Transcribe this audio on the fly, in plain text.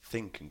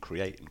think and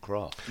create and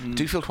craft. I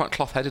do feel quite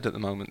cloth-headed at the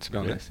moment, to be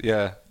honest.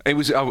 Yeah. It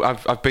was.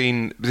 I've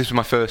been. This was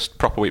my first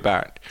proper week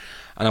back,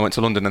 and I went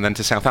to London and then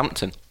to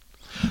Southampton.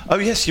 Oh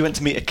yes, you went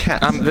to meet a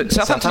cat.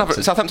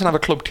 Southampton have a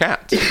club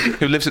cat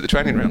who lives at the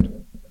training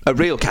ground. A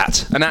real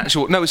cat? An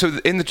actual... No, so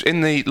in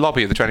the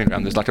lobby of the training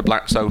ground, there's like a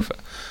black sofa.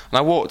 And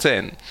I walked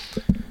in,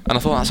 and I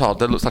thought, that's odd.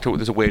 There looks like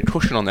there's a weird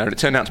cushion on there. And it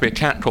turned out to be a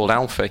cat called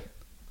Alfie.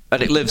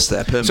 And it lives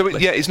there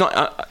permanently? So, it's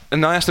not...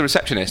 and I asked the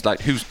receptionist,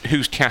 like,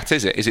 whose cat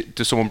is it?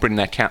 Does someone bring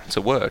their cat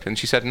to work? And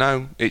she said,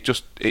 no, it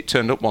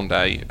turned up one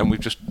day, and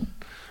we've just...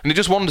 And it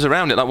just wanders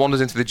around. It like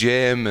wanders into the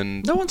gym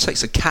and... No one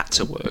takes a cat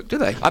to work, do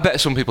they? I bet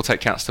some people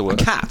take cats to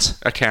work. A cat?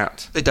 A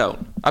cat. They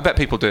don't? I bet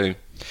people do.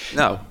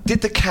 No.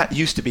 Did the cat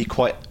used to be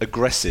quite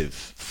aggressive,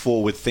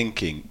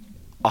 forward-thinking,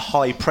 a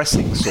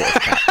high-pressing sort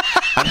of cat?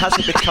 And has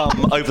it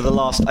become, over the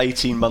last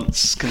 18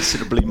 months,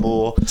 considerably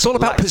more... It's all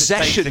about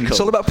possession. It's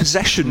all about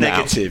possession now.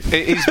 Negative.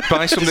 It is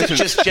by some Does it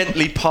just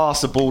gently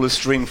pass a ball of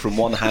string from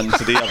one hand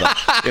to the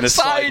other in a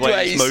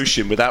sideways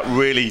motion without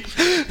really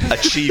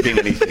achieving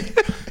anything?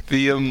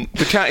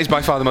 The cat is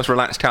by far the most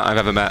relaxed cat I've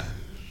ever met.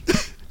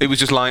 It was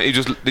just like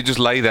it just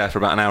lay there for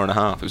about an hour and a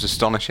half. It was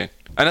astonishing.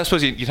 And I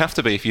suppose you'd have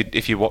to be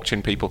if you're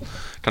watching people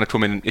kind of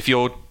come in. If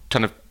your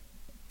kind of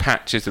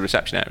patch is the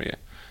reception area,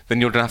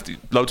 then you're gonna have to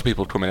loads of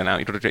people come in and out.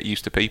 You've got to get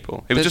used to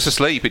people. It was just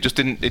asleep. It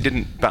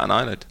didn't bat an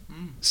eyelid.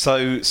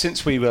 So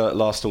since we were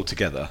last all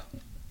together,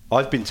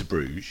 I've been to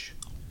Bruges.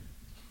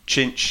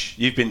 Chinch,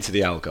 you've been to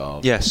the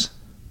Algarve. Yes.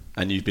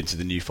 And you've been to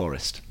the New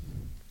Forest.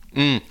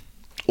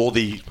 Or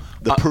the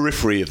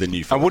periphery of the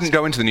New Forest. I wouldn't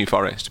go into the New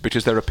Forest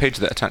because there are pigs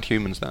that attack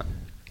humans there.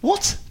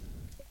 What?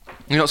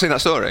 You've not seen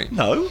that story?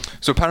 No.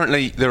 So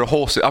apparently there are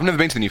horses. I've never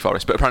been to the New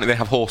Forest, but apparently they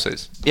have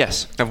horses.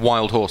 Yes. They have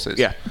wild horses.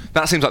 Yeah.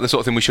 That seems like the sort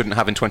of thing we shouldn't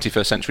have in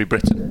 21st century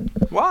Britain.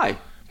 Why?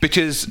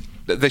 Because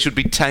they should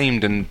be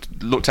tamed and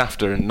looked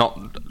after and not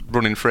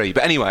running free.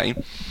 But anyway,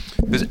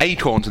 there's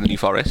acorns in the New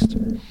Forest.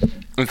 And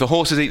if the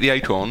horses eat the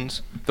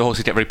acorns, the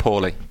horses get very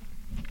poorly.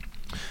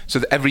 So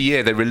that every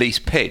year they release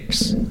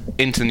pigs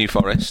into the New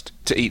Forest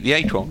to eat the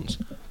acorns.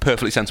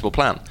 Perfectly sensible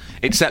plan.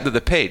 Except that the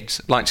pigs,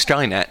 like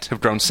Skynet,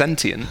 have grown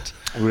sentient.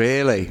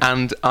 Really?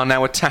 And are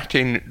now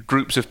attacking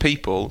groups of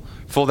people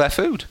for their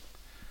food.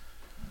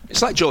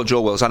 It's like George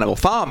Orwell's Animal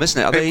Farm,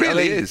 isn't it? It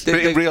really is.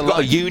 They've real got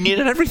a life. union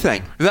and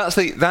everything. That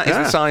is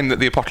the sign that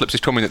the apocalypse is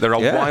coming, that there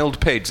are Yeah.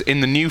 wild pigs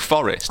in the New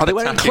Forest. Are they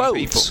wearing attacking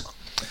clothes? people.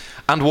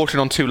 And walking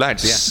on two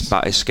legs, yes.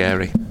 That is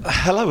scary.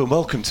 Hello and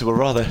welcome to a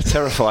rather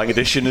terrifying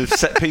edition of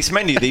Set Piece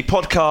Menu, the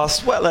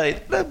podcast. Well, a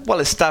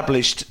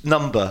well-established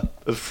number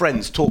of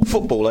friends talk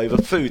football over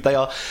food. They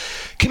are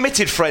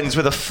committed friends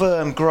with a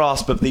firm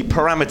grasp of the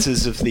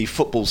parameters of the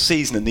football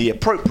season and the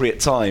appropriate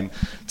time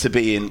to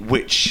be in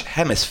which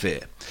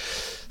hemisphere.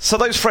 So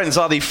those friends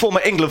are the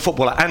former England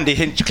footballer Andy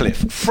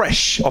Hinchcliffe,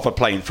 fresh off a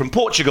plane from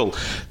Portugal,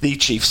 the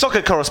chief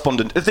soccer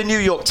correspondent of the New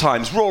York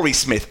Times, Rory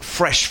Smith,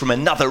 fresh from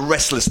another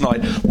restless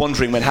night,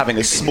 wondering when having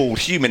a small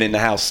human in the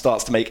house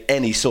starts to make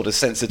any sort of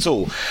sense at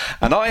all.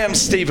 And I am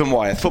Stephen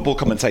Wyeth, football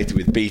commentator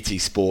with BT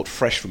Sport,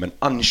 fresh from an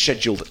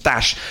unscheduled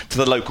dash to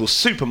the local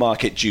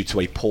supermarket due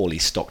to a poorly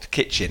stocked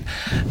kitchen.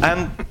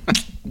 And...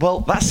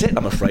 well, that's it,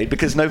 I'm afraid,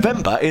 because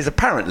November is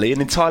apparently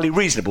an entirely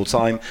reasonable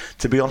time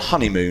to be on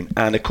honeymoon.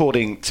 And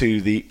according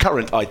to the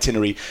current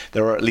itinerary,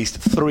 there are at least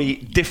 3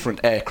 different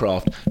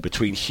aircraft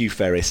between Hugh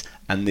Ferris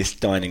and this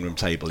dining room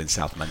table in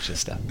South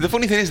Manchester. The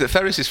funny thing is that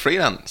Ferris is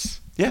freelance.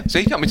 Yeah. So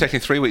he can't be taking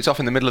 3 weeks off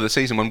in the middle of the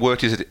season when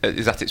work is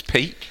at its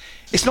peak.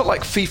 It's not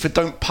like FIFA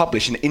don't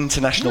publish an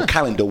international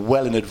calendar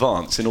well in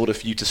advance in order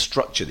for you to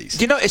structure these.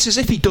 You know, it's as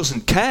if he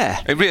doesn't care.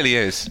 It really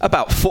is.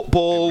 About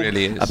football, It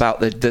really is. about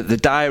the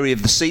diary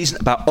of the season,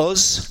 about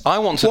us. I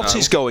want to What know-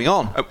 is going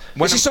on?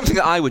 This is something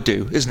that I would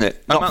do, isn't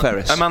it? Not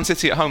Ferris. A Man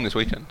City at home this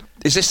weekend.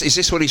 Is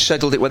this when he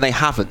scheduled it when they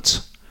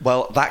haven't?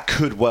 Well, that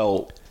could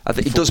well... I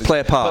think it does play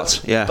a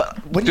part, yeah.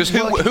 But when Just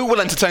you work- who will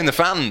entertain the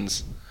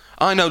fans?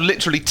 I know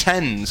literally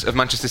tens of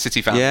Manchester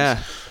City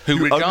fans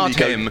who regard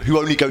him... who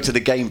only go to the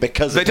game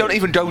because They of don't him.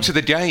 even go to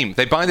the game.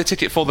 They buy the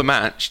ticket for the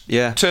match,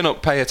 turn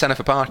up, pay a tenner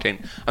for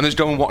parking, and just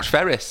go and watch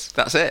Ferris.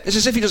 That's it. It's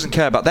as if he doesn't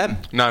care about them.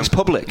 No. It's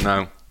public.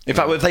 No. In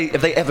fact,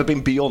 have they ever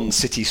been beyond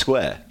City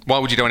Square? Why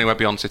would you go anywhere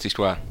beyond City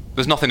Square?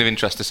 There's nothing of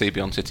interest to see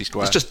beyond City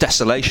Square. It's just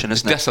desolation,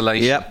 isn't it?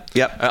 Desolation.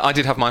 Yep. I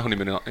did have my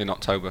honeymoon in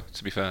October,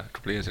 to be fair, a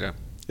couple of years ago.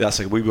 That's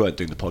okay. We weren't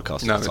doing the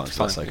podcast No, at the time, it's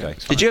so that's fine, okay. yeah,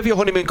 it's fine. Did you have your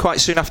honeymoon quite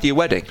soon after your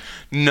wedding?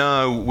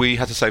 No, we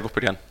had to save up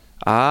again.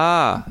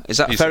 Is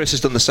that Ferris has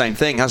done the same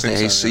thing, hasn't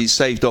he? He's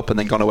saved up and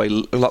then gone away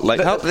a lot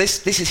later. But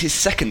this is his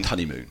second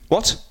honeymoon.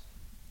 What?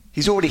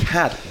 He's already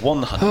had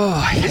one honeymoon.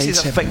 I this hate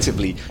is him.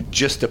 effectively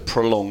just a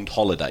prolonged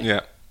holiday.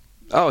 Yeah.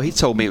 Oh, he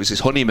told me it was his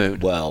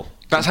honeymoon. Well,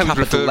 That's how he's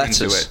Capital referring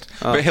to letters. it.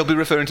 Oh. But he'll be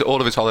referring to all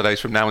of his holidays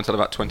from now until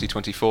about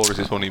 2024 as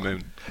his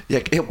honeymoon.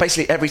 yeah. He'll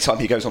basically every time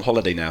he goes on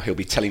holiday now, he'll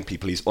be telling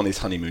people he's on his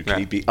honeymoon. Can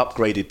he be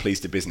upgraded,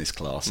 please, to business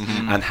class?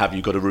 And have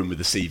you got a room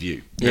with a sea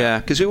view? Yeah,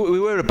 because we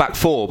were a back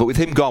 4, but with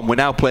him gone, we're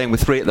now playing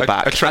with 3 at the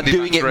back a and trendy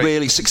doing back it 3.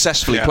 really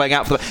successfully, Yeah. playing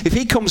out for the... If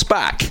he comes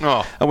back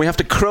and we have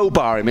to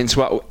crowbar him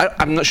into our...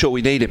 I'm not sure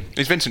we need him.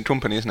 He's Vincent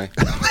Kompany, isn't he?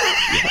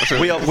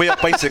 We are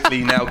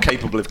basically now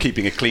capable of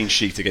keeping a clean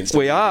sheet against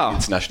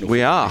international.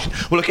 We are.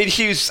 Well, look, in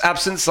Hugh's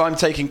absence, I'm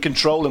taking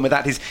control, and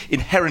without his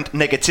inherent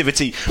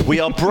negativity, we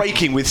are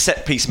breaking with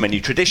set-piece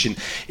menu tradition.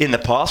 In the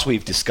past,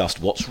 we've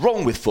discussed what's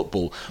wrong with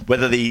football,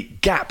 whether the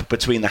gap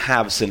between the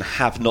haves and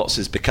have-nots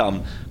has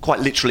become quite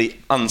literally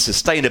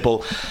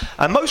unsustainable,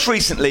 and most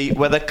recently,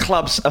 whether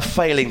clubs are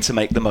failing to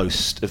make the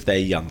most of their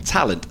young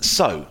talent.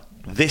 So,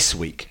 this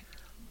week,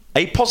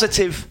 a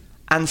positive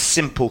and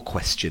simple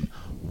question.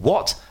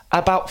 What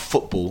about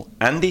football,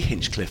 Andy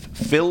Hinchcliffe,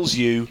 fills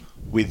you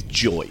with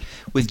joy?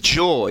 With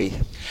joy?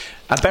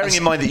 And bearing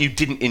in mind that you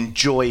didn't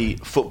enjoy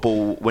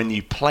football when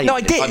you played. No,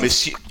 I did.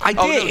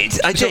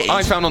 I did.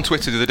 I found on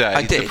Twitter the other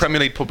day, the Premier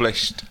League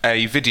published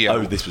a video.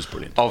 Oh, this was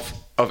brilliant. Of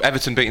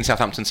Everton beating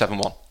Southampton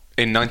 7-1.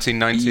 In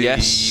 1995,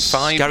 yes.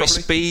 Gary probably.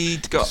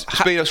 Speed got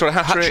a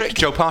hat-trick.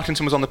 Joe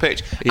Parkinson was on the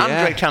pitch. Yeah.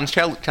 Andre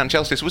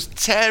Canchelskis was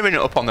tearing it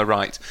up on the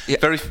right. Yeah.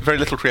 Very, very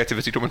little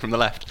creativity coming from the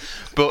left.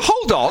 But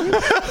hold on,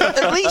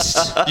 at least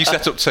you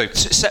set up 2.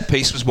 Set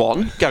piece was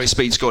 1. Gary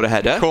Speed scored a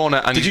header.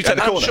 Corner. And did you take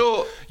the corner? I'm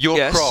sure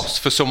your cross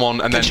for someone,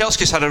 and then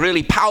Canchelskis had a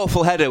really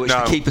powerful header which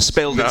the keeper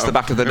spilled into the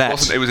back of the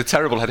net. It was a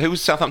terrible header. Who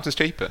was Southampton's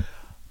keeper?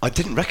 I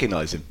didn't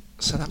recognise him.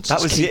 That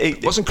was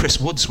it wasn't Chris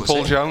Woods, was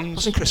Paul it? Jones?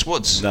 Wasn't Chris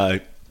Woods? No.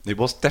 It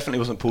definitely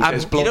wasn't Paul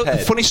Jones.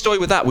 The funny story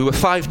with that, we were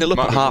 5-0 up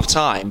at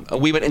half-time, and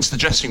we went into the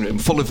dressing room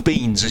full of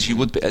beans, as you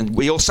would be, and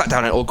we all sat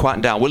down and all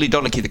quietened down. Willie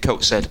Donachie, the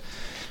coach, said,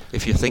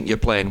 "If you think you're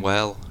playing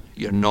well,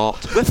 you're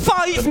not. We're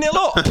 5-0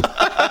 up!"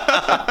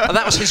 And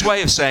that was his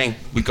way of saying,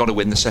 we've got to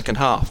win the second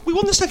half. We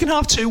won the second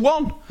half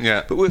 2-1.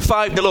 Yeah. But we were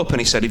 5-0 up, and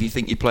he said, if you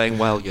think you're playing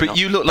well, you're not.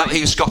 You look like...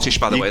 He was Scottish,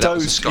 by the way.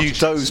 You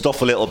dozed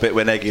off a little bit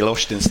when Egil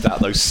Ostenstad,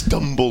 though,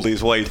 stumbled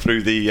his way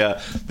through the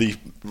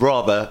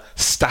rather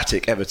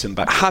static Everton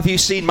back. Have you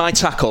seen my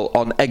tackle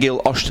on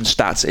Egil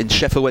Ostenstad in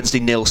Sheffield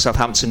Wednesday 0,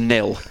 Southampton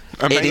 0?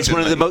 It is one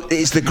of the it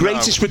is the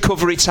greatest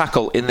recovery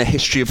tackle in the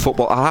history of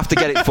football. I'll have to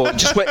get it for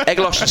just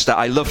Egil Ostenstad.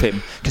 I love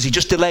him because he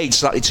just delayed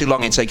slightly too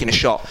long in taking a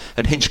shot,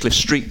 and Hinchcliffe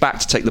streaked back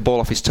to take the ball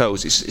off his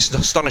toes. It's an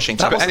astonishing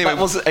tackle. That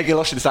wasn't Egil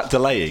Ostenstad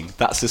delaying.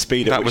 That's the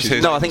speed at which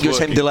No, I think it was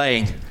him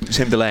delaying.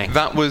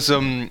 That was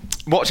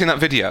watching that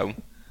video.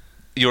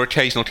 Your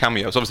occasional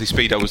cameos.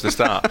 Obviously, Speedo was the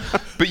start,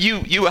 but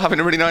you were having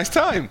a really nice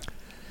time.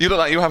 You look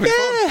like you were having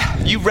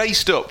fun. You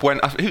raced up when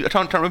I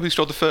can't remember who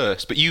scored the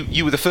first, but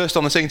you were the first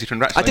on the scene to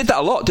congratulate. I did that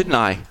a lot, didn't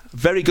I?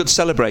 Very good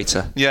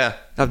celebrator. Yeah.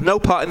 I have no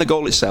part in the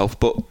goal itself,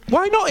 but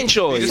why not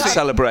enjoy and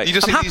celebrate?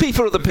 I'm happy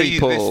for other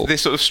people.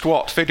 This sort of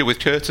squat figure with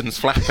curtains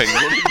flapping.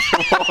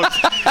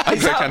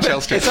 Is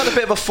that a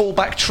bit of a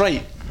fallback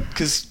trait?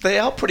 Because they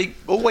are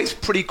always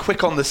pretty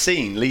quick on the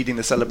scene, leading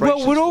the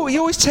celebrations. Well, we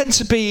always tend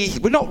to be.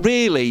 We're not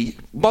really.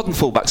 Modern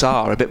fullbacks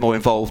are a bit more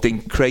involved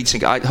in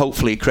creating.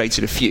 Hopefully,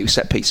 created a few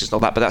set pieces and all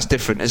that, but that's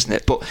different, isn't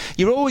it? But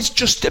you're always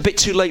just a bit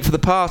too late for the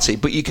party.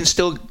 But you can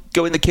still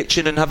go in the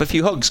kitchen and have a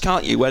few hugs,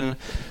 can't you? When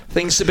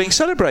things are being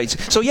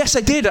celebrated. So yes,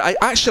 I did.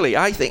 I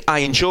think I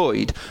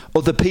enjoyed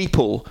other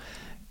people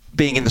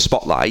being in the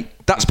spotlight.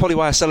 That's probably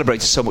why I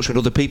celebrated so much when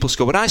other people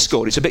score. When I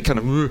scored, it's a bit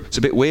it's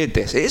a bit weird.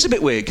 It is a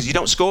bit weird because you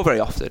don't score very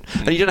often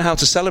and you don't know how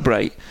to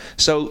celebrate.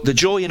 So the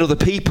joy in other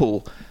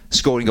people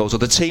scoring goals or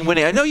the team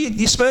winning. I know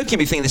you're smirking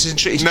me thinking this isn't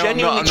true. It's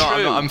genuinely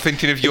true. I'm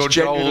thinking of your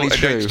goal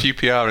against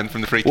QPR and from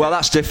the free kick. Well,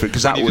 that's different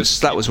because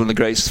that was one of the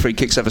greatest free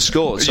kicks ever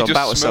scored. So I'm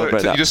about to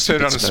celebrate that. You just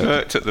turned around and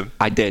smirked at them.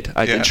 I did.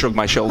 I did shrug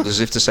my shoulders as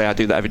if to say I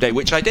do that every day,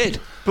 which I did.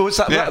 But was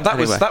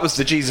that was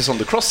the Jesus on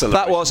the cross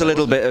celebration? That was a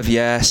little bit of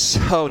yes.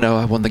 Oh no,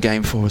 I won the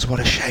game for us. What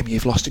a shame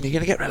you've lost and you're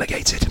going to get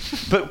relegated.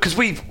 But because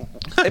we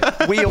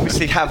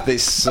obviously have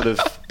this sort of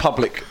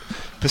public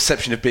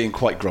perception of being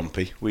quite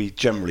grumpy. We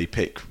generally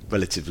pick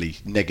relatively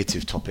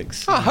negative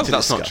topics. I hope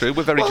that's not true.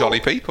 We're very jolly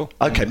people.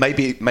 Okay,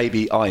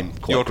 maybe I'm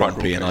quite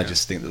grumpy, and I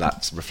just think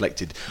that's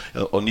reflected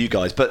on you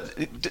guys. But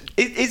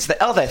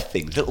are there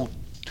things, little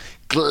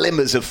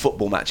glimmers of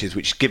football matches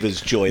which give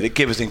us joy, that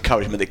give us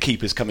encouragement, that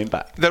keep us coming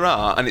back? There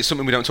are, and it's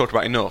something we don't talk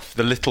about enough.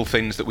 The little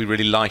things that we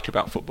really like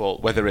about football,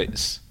 whether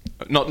it's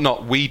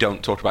not we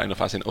don't talk about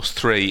enough, as in us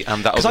three,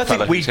 and that other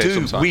fella who's here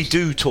sometimes. We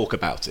do talk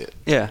about it.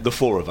 Yeah, the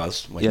four of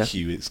us, when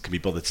Hugh can be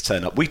bothered to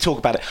turn up, we talk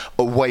about it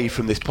away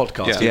from this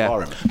podcast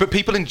environment. But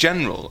people in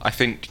general, I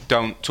think,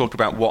 don't talk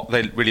about what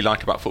they really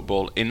like about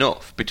football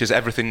enough, because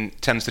everything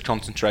tends to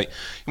concentrate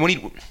when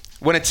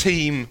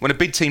a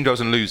big team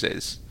goes and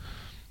loses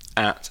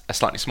at a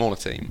slightly smaller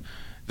team,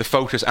 the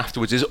focus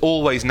afterwards is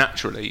always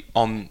naturally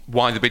on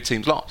why the big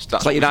team's lost.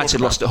 That's like United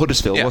lost at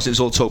Huddersfield, wasn't it? It was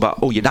all talk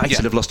about,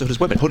 United have lost at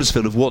Huddersfield.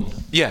 Huddersfield have won.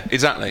 Yeah,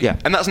 exactly. Yeah.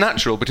 And that's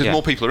natural because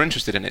more people are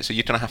interested in it, so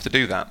you're going to have to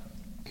do that.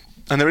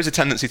 And there is a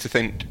tendency to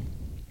think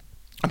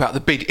about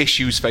the big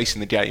issues facing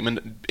the game,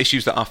 and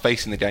issues that are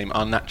facing the game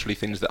are naturally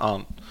things that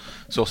aren't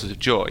sources of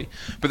joy.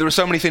 But there are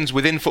so many things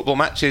within football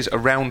matches,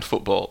 around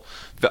football,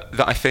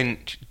 that I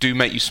think do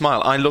make you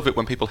smile. I love it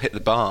when people hit the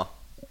bar.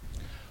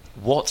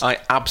 I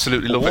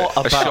absolutely love What it. A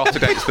about- shot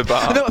against the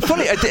bar. No,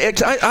 funny.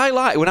 I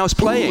like when I was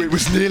playing. It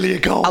was nearly a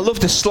goal. I love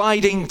the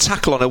sliding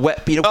tackle on a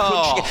wet, crunching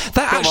it.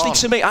 That come actually, on.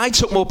 to me, I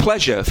took more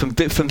pleasure from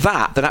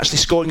that than actually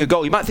scoring a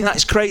goal. You might think that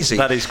is crazy.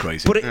 That is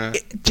crazy. But Yeah. do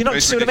you know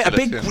It's what I mean? A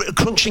big ridiculous,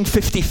 crunching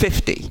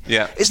 50-50.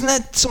 Yeah. Isn't there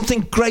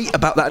something great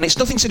about that? And it's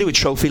nothing to do with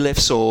trophy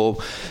lifts or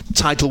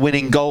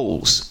title-winning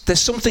goals. There's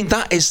something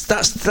that's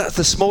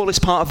the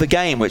smallest part of the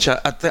game, which I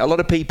think a lot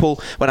of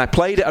people, when I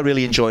played it, I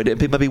really enjoyed it. And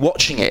people maybe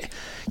watching it,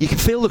 you can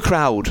feel the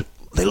crowd.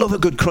 They love a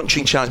good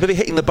crunching challenge. Maybe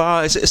hitting the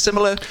bar. Is it a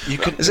similar?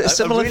 Is it a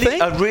similar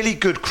thing? A really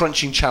good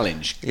crunching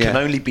challenge can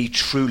only be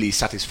truly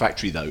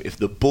satisfactory, though, if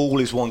the ball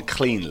is won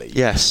cleanly.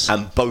 Yes.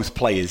 And both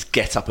players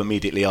get up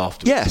immediately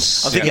afterwards.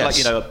 Yes. I'm thinking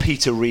Yes. like, a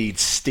Peter Reid,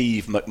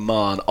 Steve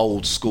McMahon,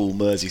 old school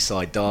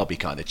Merseyside derby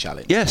kind of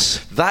challenge.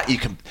 Yes. That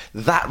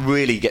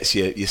really gets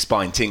your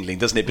spine tingling,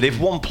 doesn't it? But if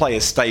one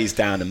player stays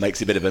down and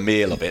makes a bit of a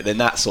meal of it, then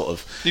that sort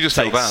of You just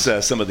feel takes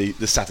bad. some of the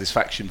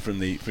satisfaction from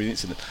the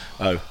incident.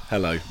 Oh,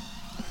 hello.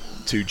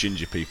 2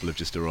 ginger people have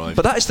just arrived.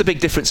 But that is the big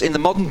difference in the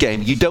modern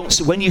game. You don't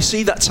when you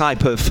see that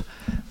type of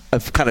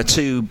kind of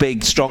 2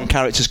 big, strong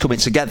characters coming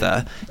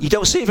together. You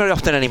don't see it very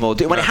often anymore.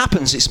 When it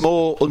happens, it's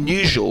more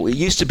unusual. It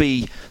used to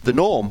be the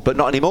norm, but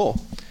not anymore.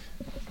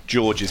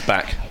 George is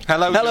back.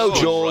 Hello,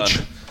 George.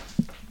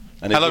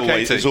 And Hello,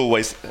 Katie. as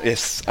always,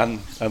 yes, and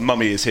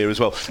Mummy is here as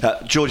well.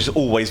 George is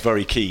always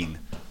very keen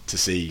to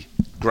see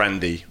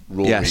Grandy,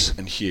 Rory, Yes.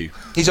 and Hugh.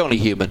 He's only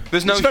human.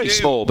 There's no he's very Hugh.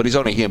 small, but he's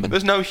only human.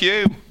 There's no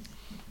Hugh.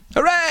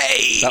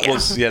 Hooray!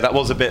 That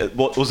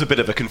was a bit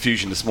of a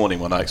confusion this morning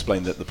when I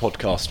explained that the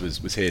podcast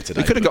was here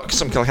today. We could have got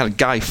some kind of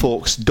Guy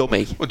Fawkes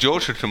dummy. Well,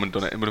 George should come and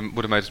done it. It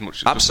would have made as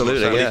much.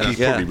 Absolutely, as much sense. yeah. You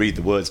could probably read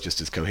the words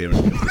just as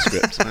coherent with the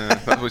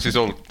script. Which is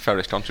all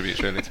Ferris contributes,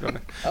 really, to be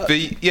honest.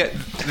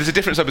 There's a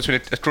difference though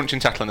between a crunching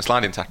tackle and a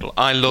sliding tackle.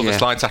 I love a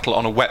slide tackle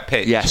on a wet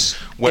pitch. Yes.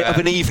 Where, Of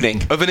an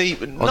evening.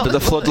 Under the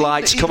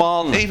floodlights, come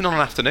on. Even on an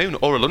afternoon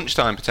or a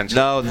lunchtime,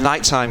 potentially. No,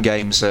 nighttime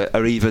games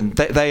are even.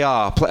 They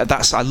are.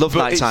 I love But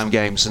nighttime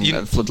games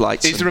and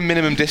floodlights. Is there a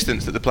minimum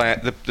distance that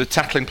the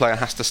tackling player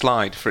has to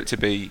slide for it to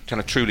be kind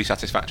of truly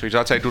satisfactory?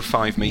 I'd say it would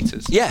 5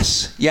 metres.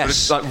 Yes. But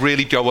it's like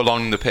really go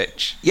along the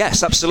pitch.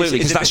 Yes, absolutely, Is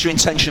because it- that's your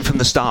intention from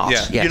the start.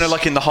 Yeah. Yes.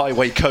 Like in the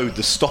highway code,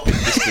 the stopping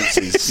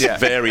distances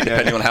vary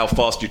depending on how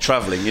fast you're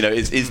travelling.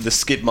 Is the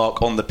skid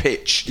mark on the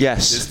pitch?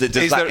 Yes. Is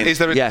Is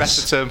there a Yes.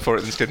 better term for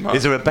it than skid mark?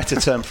 Is there a better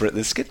term for it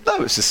than skid?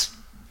 No, it's just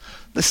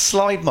the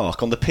slide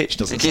mark on the pitch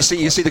doesn't. You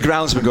see the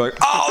groundsman going,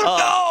 "Oh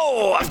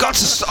no! I've got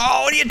to!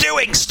 Oh, what are you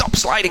doing? Stop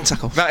sliding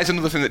tackle!" That is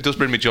another thing that does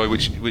bring me joy,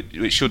 which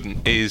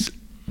shouldn't, is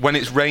when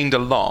it's rained a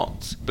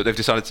lot, but they've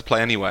decided to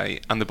play anyway,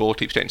 and the ball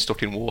keeps getting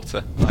stuck in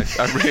water.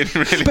 I really,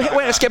 really. But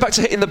wait, let's get back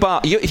to hitting the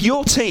bar. If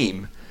your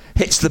team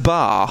hits the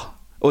bar,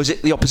 or is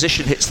it the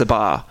opposition hits the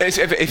bar?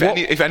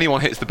 If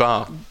anyone hits the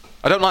bar.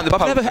 I don't like the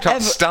But I've post. never I can't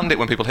ever- stand it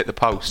when people hit the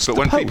post. But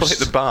when the people hit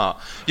post? the bar,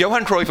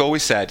 Johan Cruyff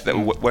always said that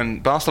when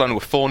Barcelona were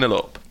 4-0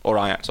 up, or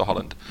Ajax or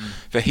Holland,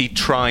 that he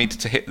tried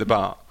to hit the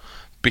bar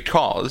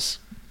because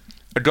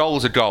a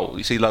goal's a goal.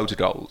 You see loads of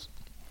goals,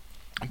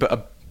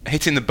 but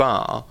hitting the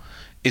bar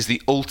is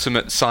the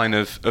ultimate sign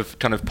of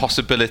kind of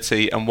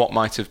possibility and what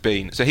might have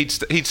been. So he'd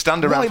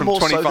stand around from more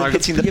so than 25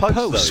 hitting the Your post,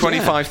 post. though.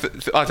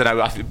 25 I don't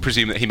know, I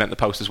presume that he meant the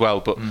post as well,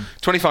 but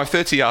 25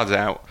 30 yards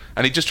out,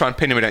 and he'd just try and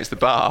pin him against the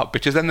bar,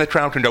 because then the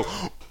crowd can go,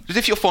 as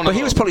if you're 4-0 But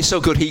he was probably so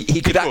good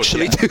he could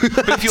actually do that.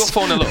 But if you're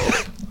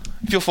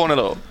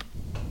 4-0 up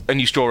and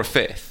you score a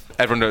fifth,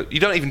 everyone you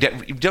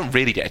don't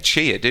really get a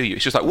cheer, do you?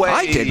 It's just like, wait.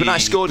 I did when I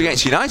scored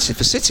against United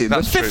for City. The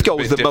That's fifth true, goal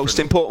it's was a the bit most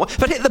different. important one.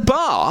 If I'd hit the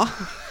bar,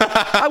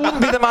 I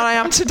wouldn't be the man I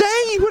am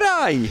today, would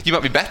I? You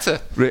might be better.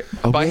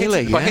 Oh,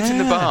 really? By hitting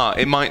the Yeah. bar,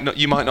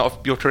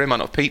 your career might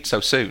not have peaked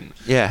so soon.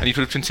 Yeah. And you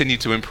could have continued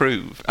to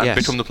improve and Yes.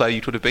 become the player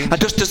you could have been. And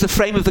does the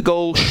frame of the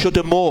goal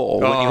shudder more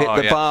when you hit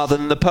the yes. bar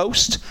than the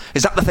post?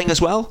 Is that the thing as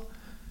well?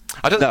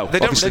 No,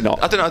 obviously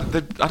not. I don't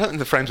know. I don't think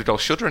the frames of goals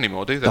shudder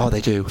anymore, do they? Oh,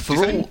 they do.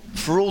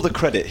 For all the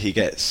credit he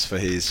gets for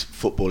his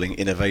footballing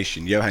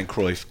innovation, Johan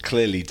Cruyff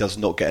clearly does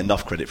not get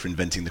enough credit for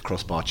inventing the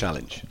crossbar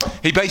challenge.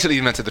 He basically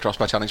invented the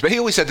crossbar challenge, but he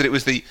always said that it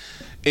was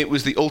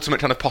the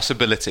ultimate kind of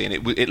possibility, and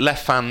it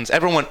left fans.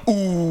 Everyone went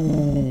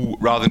ooh,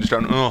 rather than just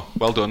going, oh,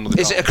 well done.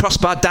 Is it a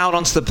crossbar down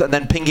onto the and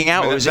then pinging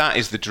out, or is that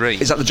is the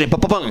dream. Is that the dream? Bung,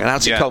 bung, and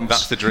out it comes.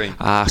 That's the dream.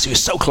 So he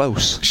was so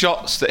close.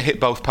 Shots that hit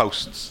both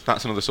posts.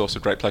 That's another source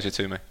of great pleasure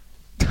to me.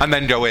 And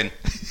then go in.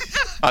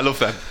 I love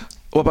them.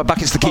 What about back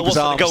into the keeper's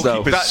the arms,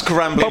 goalkeeper though?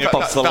 scrambling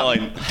across the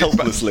line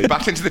helplessly.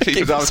 Back into the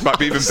keeper's arms might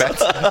be even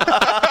better.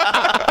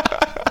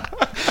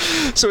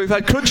 So we've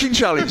had crunching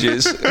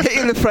challenges,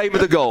 hitting the frame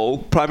of the goal,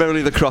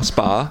 primarily the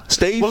crossbar.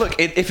 Steve? Well, look,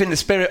 if in the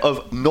spirit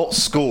of not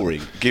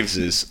scoring gives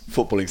us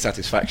footballing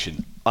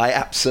satisfaction, I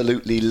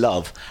absolutely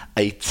love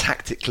a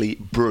tactically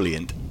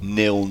brilliant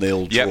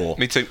 0-0 draw. Yeah,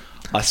 me too.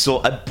 I've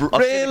seen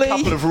Really? a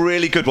couple of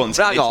really good ones.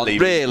 in Hang on, Italy.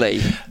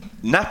 really?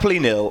 Napoli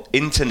 0,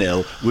 Inter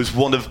 0 was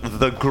one of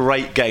the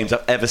great games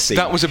I've ever seen.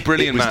 That was a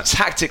brilliant match. It was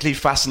tactically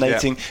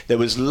fascinating. Yeah. There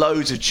was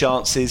loads of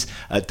chances.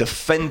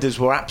 Defenders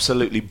were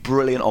absolutely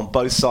brilliant on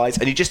both sides,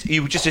 and you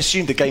just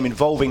assumed the game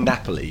involving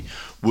Napoli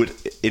would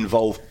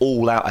involve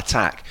all-out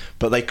attack,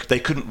 but they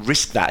couldn't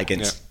risk that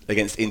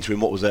against Inter in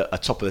what was a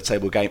top of the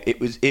table game.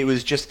 It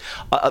was just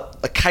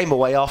I came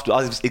away after.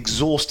 I was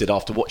exhausted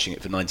after watching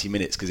it for 90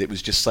 minutes because it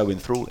was just so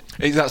enthralling.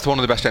 That's one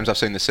of the best games I've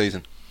seen this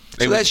season.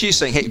 So there's you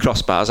saying hit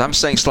crossbars, I'm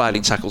saying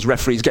sliding tackles,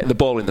 referees getting the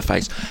ball in the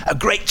face. A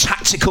great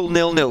tactical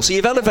 0-0. So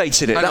you've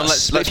elevated it.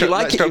 Let's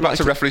go back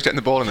to referees getting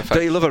the ball in the face.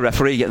 Do you love a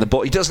referee getting the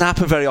ball? It doesn't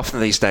happen very often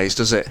these days,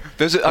 does it?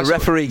 A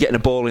referee getting a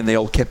ball in the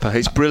old kipper.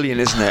 It's brilliant,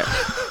 isn't it?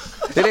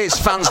 It is.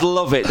 Fans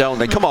love it, don't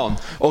they? Come on.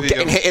 Or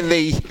getting hit in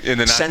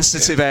the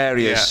sensitive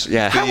areas.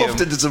 Yeah. How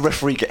often does a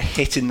referee get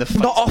hit in the face?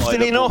 Not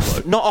often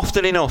enough. Not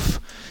often enough.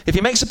 If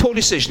he makes a poor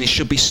decision, he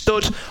should be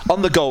stood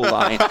on the goal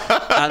line,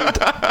 and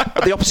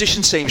the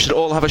opposition team should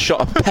all have a shot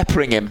of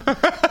peppering him. He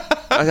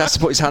has to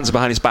put his hands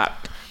behind his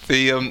back.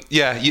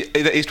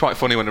 It is quite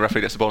funny when the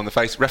referee gets the ball in the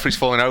face. Referees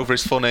falling over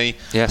is funny.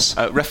 Yes.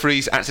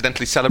 Referees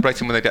accidentally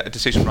celebrating when they get a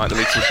decision right that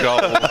leads to a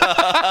goal.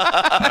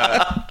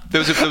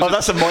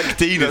 That's a Mike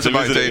Dean. That's a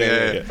Mike Dean.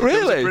 Yeah. Really?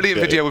 There was a brilliant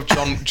video of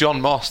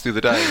John Moss the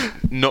other day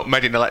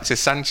nutmegging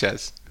Alexis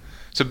Sanchez.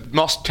 So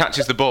Moss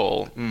catches the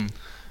ball,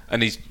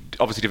 and he's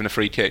obviously given a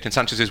free kick, and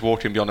Sanchez is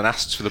walking beyond and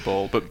asks for the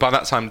ball, but by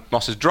that time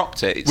Moss has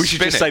dropped it. We should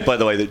just say, by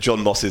the way, that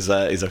John Moss is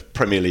a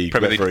Premier League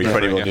referee for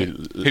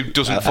anyone who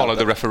doesn't follow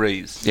the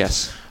referees.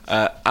 Yes.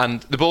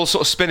 And the ball's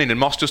sort of spinning, and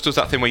Moss just does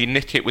that thing where you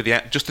nick it with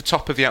just the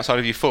top of the outside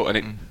of your foot,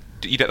 and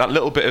you get that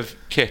little bit of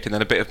kick and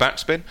then a bit of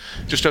backspin.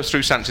 Just goes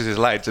through Sanchez's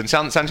legs, and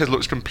Sanchez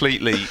looks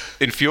completely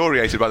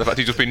infuriated by the fact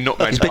he's just been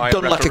nutmegged. He's been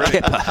done like a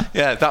kipper.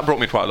 Yeah, that brought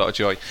me quite a lot of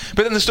joy.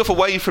 But then the stuff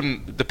away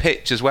from the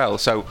pitch as well.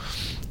 So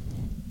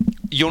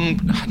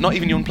not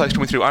even young players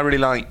coming through. I really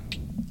like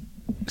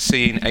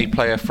seeing a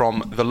player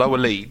from the lower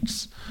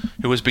leagues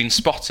who has been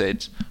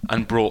spotted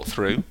and brought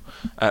through.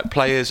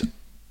 Players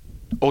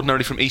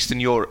ordinarily from Eastern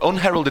Europe,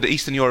 unheralded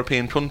Eastern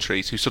European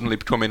countries who suddenly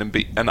come in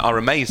and are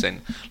amazing,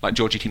 like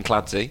Georgi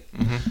Kinkladze.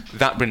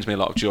 That brings me a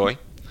lot of joy.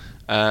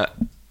 I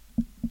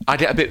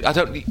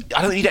don't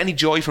need any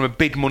joy from a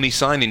big money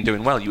signing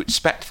doing well. You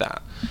expect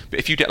that, but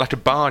if you get like a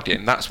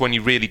bargain, that's when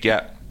you really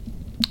get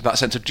that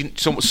sense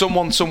of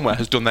someone somewhere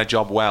has done their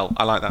job well.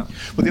 I like that.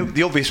 Well,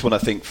 the obvious one I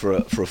think for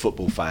a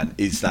football fan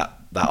is that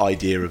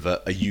idea of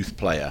a youth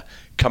player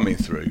coming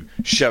through,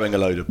 showing a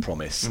load of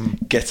promise,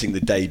 getting the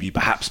debut,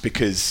 perhaps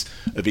because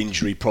of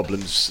injury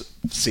problems,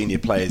 senior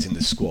players in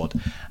the squad,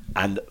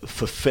 and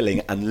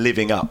fulfilling and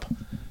living up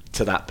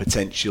to that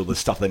potential, the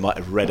stuff they might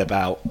have read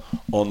about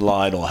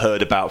online or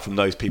heard about from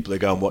those people who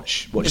go and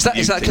watch. Is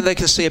that they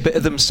can see a bit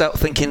of themselves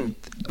thinking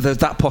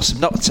that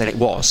possible? Not saying it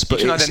was, but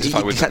you can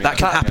identify with that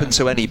can happen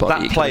to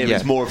anybody. That player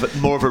is more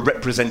of a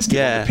representative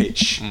on the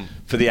pitch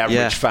for the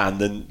average fan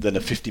than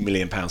a £50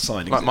 million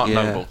signing. Like Mark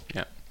Noble.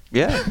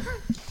 Yeah.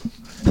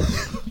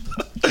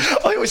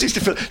 I always used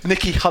to feel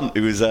Nicky Hunt,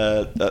 who was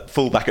a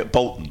fullback at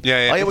Bolton.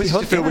 I always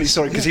used to feel really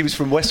sorry because he was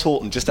from West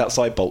Horton, just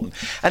outside Bolton,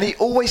 and he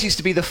always used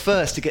to be the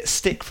first to get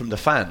stick from the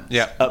fans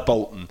at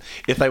Bolton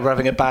if they were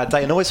having a bad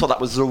day, and I always thought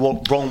that was the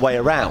wrong way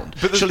around.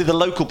 But surely the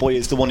local boy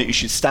is the one that you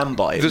should stand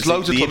by. There's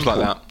loads of clubs like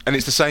that, and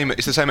it's the same.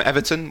 It's the same at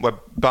Everton, where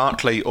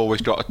Barkley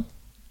always got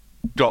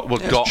tougher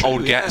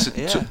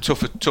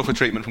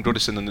treatment from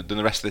Goodison than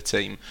the rest of the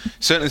team.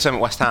 Certainly the same at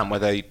West Ham, where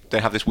they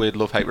have this weird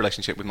love-hate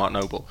relationship with Mark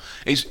Noble.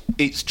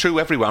 It's true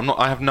everywhere.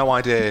 I have no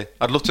idea.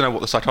 I'd love to know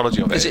what the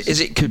psychology of it is.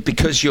 Is it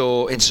because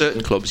you're in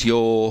certain clubs,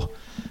 you're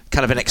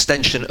kind of an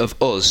extension of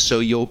us, so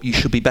you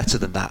should be better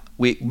than that?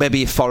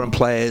 Maybe if foreign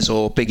players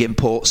or big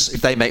imports,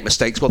 if they make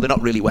mistakes, well, they're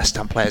not really West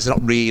Ham players, they're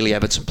not really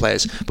Everton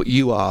players, but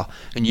you are,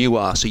 and you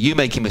are. So you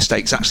making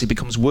mistakes actually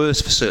becomes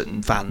worse for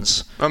certain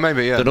fans. Oh,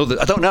 maybe, yeah. Than others.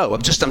 I don't know.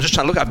 I'm just trying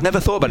to look. I've never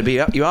thought about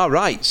it, but you are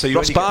right. So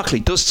Ross Barkley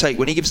does take,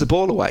 when he gives the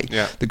ball away,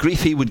 the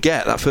grief he would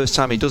get that first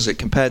time he does it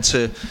compared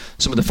to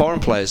some of the foreign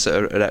players that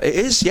are. It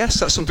is, yes,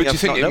 that's something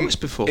I've not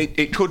noticed before.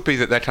 It could be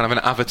that they're kind of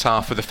an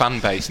avatar for the fan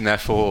base, and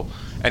therefore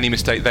any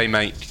mistake they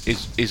make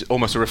is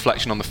almost a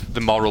reflection on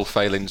the moral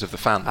failings of the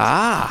fans.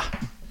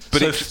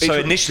 But so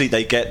initially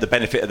they get the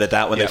benefit of the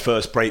doubt when they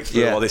first break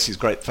through. Oh, this is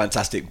great,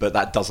 fantastic, but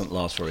that doesn't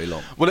last very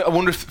long. Well, I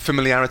wonder if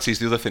familiarity is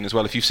the other thing as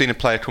well. If you've seen a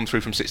player come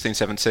through from 16,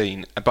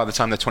 17, and by the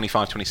time they're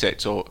 25,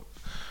 26, or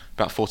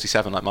about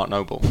 47, like Mark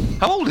Noble.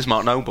 How old is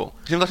Mark Noble?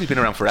 He seems like he's been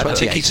around forever. I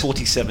think he's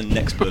 47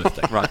 next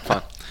birthday. Right,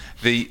 fine.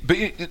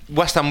 But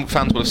West Ham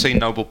fans will have seen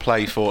Noble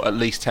play for at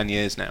least 10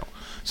 years now.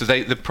 So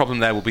the problem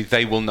there will be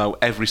they will know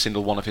every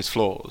single one of his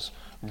flaws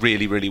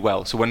really, really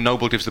well. So when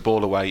Noble gives the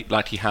ball away,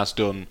 like he has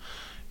done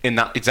in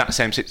that exact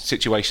same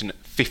situation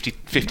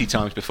 50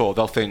 times before,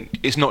 they'll think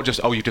it's not just,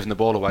 oh, you've given the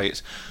ball away,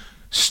 it's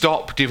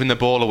stop giving the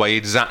ball away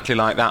exactly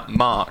like that,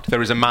 Mark.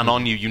 There is a man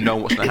on you, you know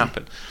what's going to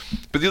happen.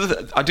 But the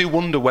other, I do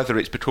wonder whether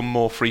it's become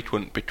more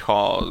frequent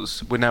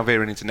because we're now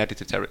veering into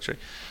editor territory.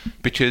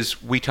 Because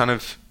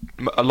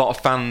a lot of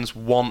fans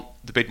want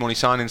the big money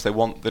signings, they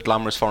want the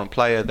glamorous foreign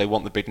player, they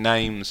want the big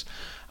names,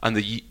 and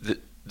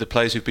the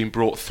players who've been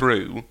brought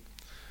through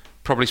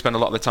probably spend a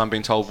lot of the time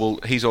being told, well,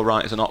 he's all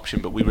right as an option,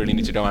 but we really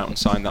need to go out and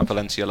sign that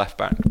Valencia left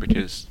back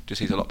because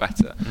just he's a lot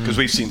better. Because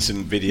we've seen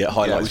some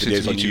highlights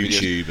videos on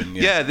YouTube,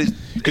 and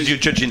because you're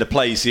judging the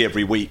players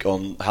every week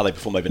on how they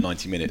perform over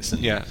 90 minutes.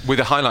 And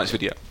with a highlights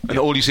video, and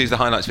all you see is the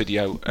highlights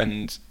video,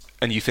 and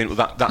you think,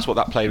 well, that's what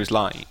that player is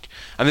like.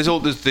 And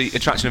there's the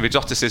attraction of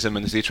exoticism,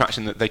 and there's the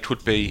attraction that they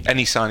could be,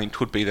 any signing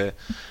could be the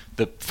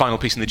final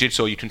piece in the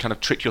jigsaw. You can kind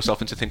of trick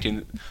yourself into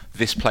thinking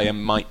this player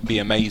might be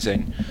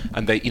amazing,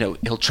 and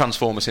he'll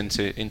transform us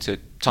into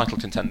title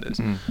contenders.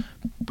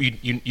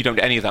 You don't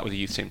get any of that with a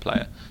youth team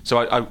player. So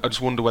I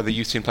just wonder whether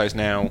youth team players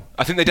now,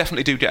 I think they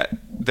definitely do get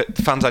that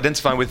fans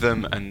identify with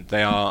them, and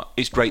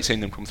it's great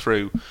seeing them come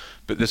through.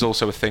 But there's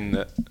also a thing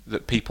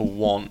that people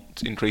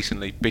want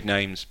increasingly: big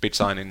names, big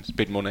signings,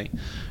 big money,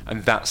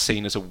 and that's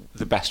seen as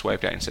the best way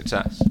of getting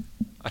success,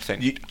 I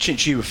think.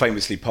 Chinch, you were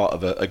famously part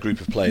of a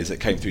group of players that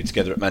came through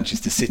together at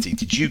Manchester City.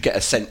 Did you get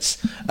a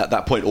sense at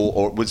that point,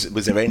 or was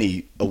there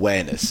any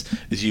awareness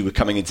as you were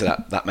coming into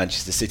that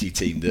Manchester City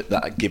team that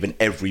had given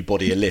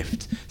everybody a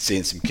lift,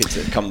 seeing some kids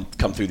that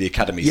come through the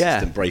academy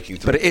system breaking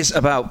through? But it is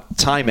about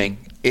timing.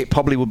 It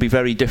probably would be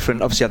very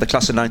different. Obviously, I had the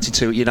class of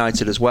 '92 at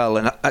United as well,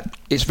 and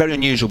it's very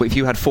unusual. But if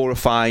you had 4 or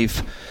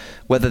 5,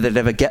 whether they'd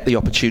ever get the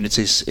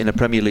opportunities in a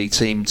Premier League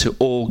team to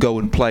all go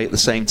and play at the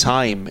same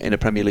time in a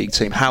Premier League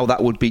team, how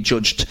that would be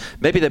judged.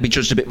 Maybe they'd be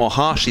judged a bit more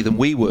harshly than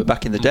we were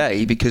back in the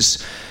day,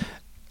 because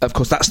of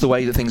course that's the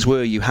way that things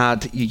were. You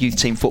had your youth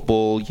team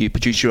football, you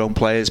produced your own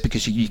players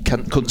because you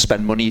couldn't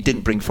spend money, you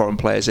didn't bring foreign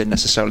players in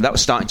necessarily. That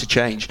was starting to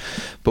change,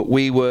 but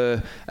we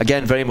were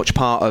again very much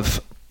part of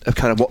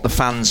kind of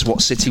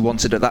what City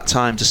wanted at that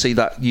time, to see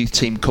that youth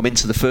team come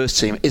into the first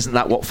team. Isn't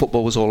that what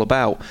football was all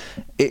about?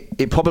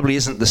 It probably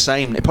isn't the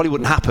same. It probably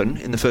wouldn't happen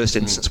in the first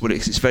instance, but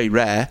it's very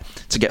rare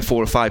to get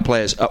 4 or 5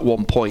 players at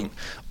one point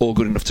all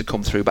good enough to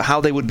come through. But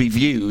how they would be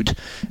viewed,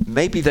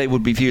 maybe they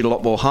would be viewed a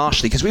lot more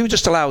harshly, because we were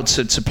just allowed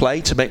to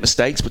play, to make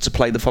mistakes, but to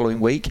play the following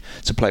week,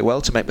 to play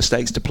well, to make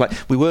mistakes, to play.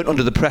 We weren't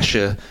under the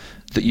pressure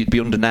that you'd be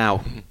under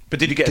now. But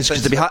did you get a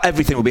sense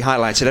everything would be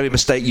highlighted, every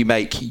mistake you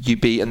make,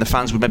 and the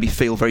fans would maybe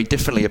feel very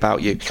differently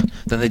about you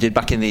than they did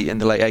back in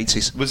the late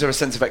 80s. Was there a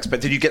sense of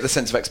did you get the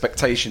sense of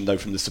expectation though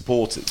from the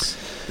supporters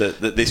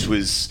that this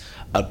was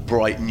a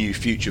bright new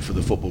future for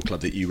the football club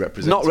that you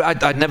represent?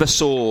 I never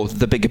saw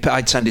the bigger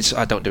picture.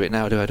 I don't do it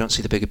now, do I? I don't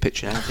see the bigger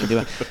picture in anything, do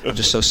I? I'm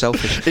just so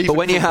selfish. But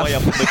when you have way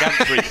up on the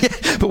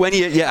gantry. But when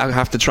I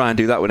have to try and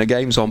do that when a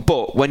game's on.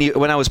 But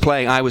when I was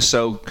playing, I was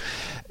so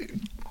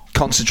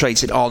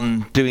concentrated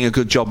on doing a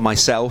good job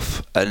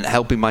myself and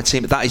helping my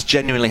team. That is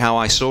genuinely how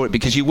I saw it,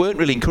 because you weren't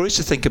really encouraged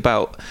to think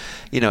about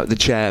the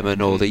chairman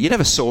or you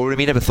never saw him,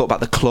 you never thought about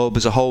the club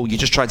as a whole. You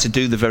just tried to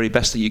do the very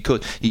best that you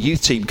could. Your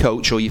youth team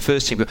coach or your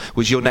first team coach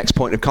was your next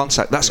point of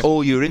contact. That's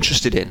all you were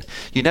interested in.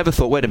 You never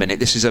thought, wait a minute,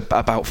 this is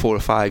about 4 or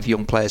 5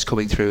 young players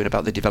coming through and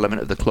about the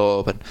development of the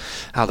club and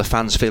how the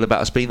fans feel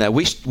about us being there.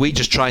 We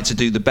just tried to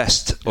do the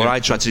best, or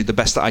I tried to do the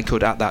best that I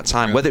could at that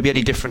time. Whether it be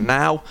any different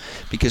now,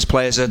 because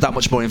players are that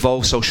much more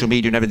involved, social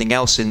media and everything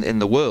else in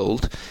the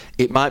world,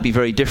 it might be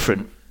very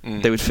different.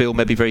 They would feel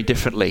maybe very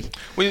differently.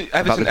 Well,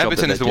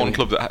 Everton is the one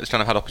club that has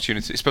kind of had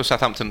opportunity. I suppose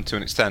Southampton to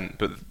an extent,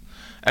 but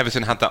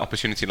Everton had that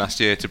opportunity last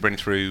year to bring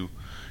through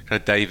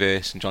kind of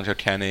Davis and John Joe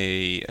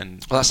Kenny,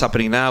 and that's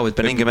happening now with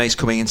Benningham Ace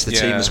coming into the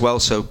team as well.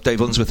 So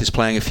Dave Unsworth is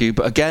playing a few,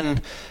 but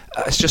again,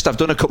 it's just I've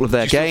done a couple of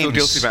their games. Do you feel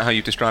guilty about how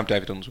you described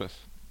David Unsworth?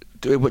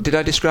 Did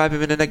I describe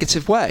him in a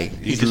negative way?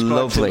 He's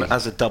lovely. Him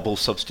as a double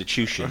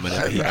substitution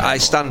whenever he I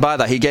stand by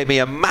that. He gave me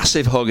a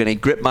massive hug and he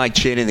gripped my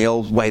chin in the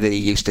old way that he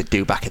used to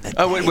do back in the day.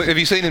 Oh, wait, have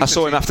you seen him? I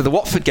saw him after the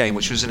Watford game,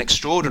 which was an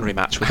extraordinary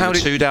match. We were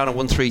 2 down and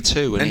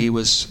 1-3-2, and he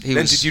was.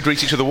 Did you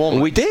greet each other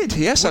warmly? We did.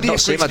 Yes, I'd not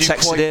seen him. I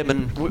texted him,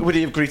 and would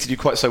he have greeted you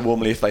quite so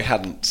warmly if they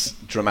hadn't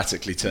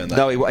dramatically turned that?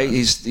 No,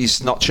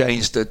 he's not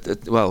changed.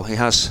 Well, he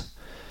has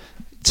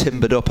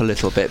timbered up a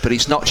little bit, but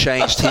he's not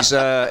changed. He's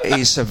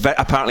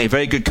apparently a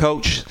very good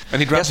coach,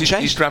 and he's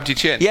grabbed your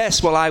chin.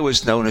 Yes, well, I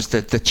was known as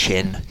the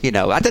chin.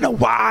 I don't know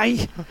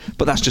why,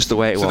 but that's just the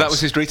way it was. So that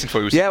was his greeting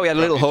for you? We had a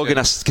little hug, and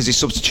because his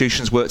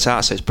substitutions worked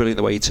out, so it's brilliant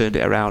the way he turned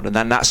it around. And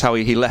then that's how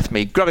he left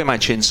me, grabbing my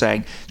chin,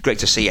 saying, "It's great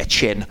to see your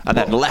chin," and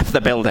then left the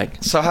building.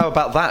 So how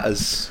about that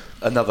as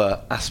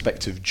another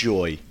aspect of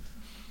joy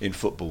in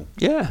football?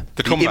 Yeah,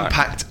 the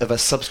impact of a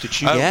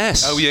substitution.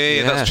 Yes. Oh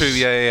yeah, that's true.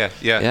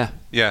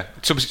 Yeah.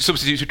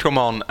 Substitutes who come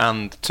on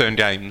and turn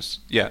games.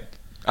 Yeah,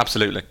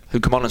 absolutely. Who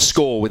come on and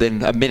score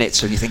within a minute,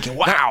 so you're thinking,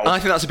 wow. I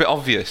think that's a bit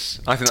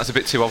obvious. I think that's a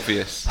bit too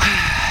obvious.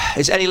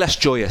 Is it any less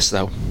joyous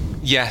though?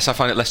 Yes, I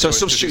find it less joyous.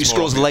 So a substitute who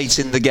scores late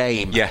in the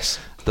game. Yes.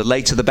 The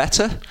later the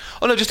better?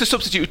 Oh no, just a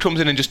substitute who comes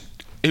in and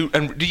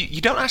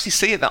you don't actually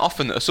see it that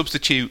often that a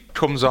substitute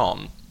comes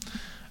on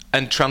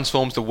and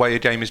transforms the way a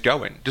game is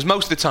going. Because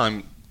most of the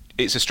time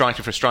it's a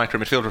striker for a striker,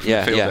 a midfielder for a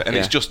midfielder, and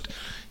it's just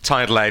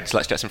tired legs,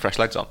 let's get some fresh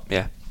legs on.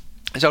 Yeah.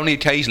 It's only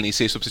occasionally you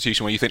see a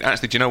substitution where you think,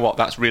 actually, do you know what?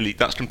 That's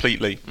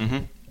completely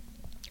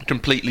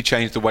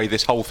changed the way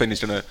this whole thing is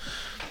going to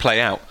play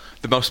out.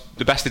 The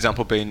best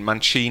example being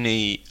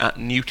Mancini at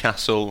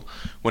Newcastle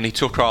when he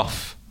took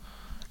off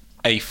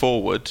a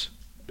forward,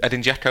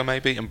 Edin Dzeko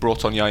maybe, and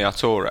brought on Yaya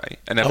Toure.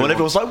 And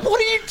everyone's like, what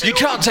are you doing? You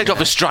can't take off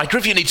a striker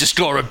if you need to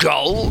score a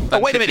goal. Oh,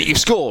 wait a minute, you've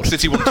scored.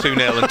 City won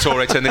 2-0 and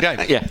Toure turned the game.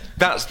 Yeah.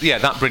 That's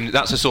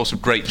a source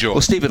of great joy.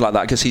 Well, Steve would like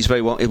that because he's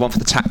very one for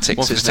the tactics,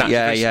 One for the isn't he?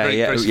 tactics, Yeah, very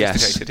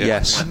yes, sophisticated, yeah.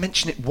 yes. I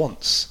mentioned it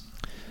once.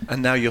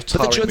 And now you're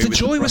But tarring me the with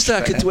joy was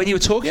there brush when you were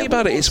talking Yeah,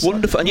 about it. well, It's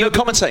wonderful, and you were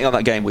commentating on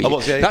that game. Were you? I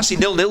was, yeah. Actually,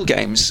 0-0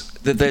 games.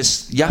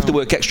 You have to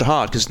work extra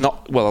hard because a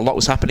lot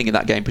was happening in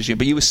that game, presume.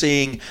 But you were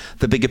seeing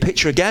the bigger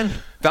picture again.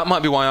 That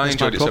might be why I That's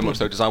enjoyed my it so problem. much,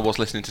 though, because I was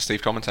listening to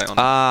Steve commentate on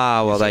it.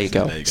 Ah, well, there you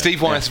go. Steve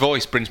Wyeth's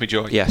voice brings me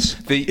joy. Yes.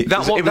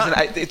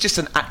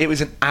 It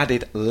was an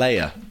added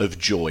layer of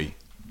joy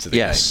to the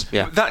game.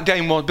 Yeah. That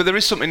game was, but there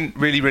is something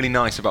really, really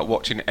nice about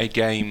watching a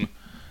game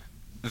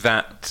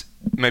that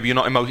maybe you're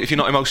not if you're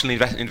not emotionally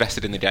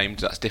invested in the game.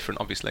 That's different,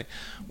 obviously.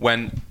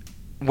 When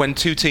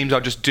two teams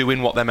are just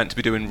doing what they're meant to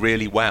be doing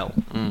really well,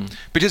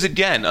 because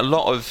again, a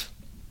lot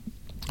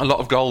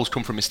of goals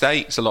come from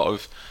mistakes.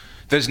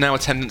 There's now a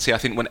tendency, I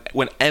think,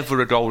 whenever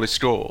a goal is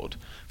scored,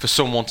 for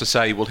someone to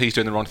say, "Well, he's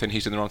doing the wrong thing,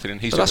 he's doing the wrong thing,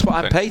 and he's." But doing that's the what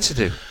wrong I'm thing. paid to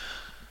do.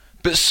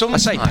 But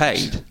sometimes I say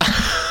paid.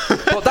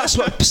 But that's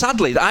what,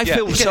 sadly, I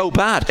feel so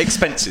bad.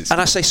 Expenses. And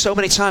I say so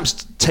many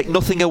times, take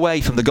nothing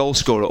away from the goal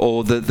scorer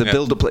or the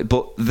build-up play,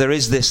 but there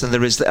is this and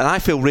there is that. And I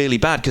feel really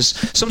bad because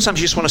sometimes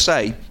you just want to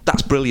say,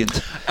 that's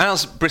brilliant.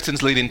 As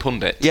Britain's leading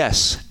pundit,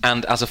 Yes.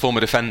 and as a former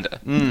defender,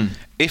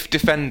 if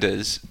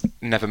defenders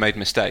never made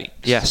mistakes,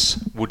 Yes.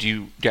 would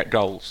you get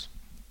goals?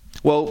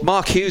 Well,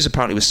 Mark Hughes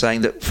apparently was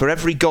saying that for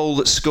every goal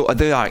that's scored,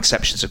 there are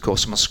exceptions, of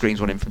course, someone screens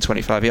one in from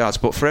 25 yards,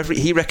 but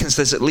he reckons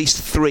there's at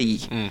least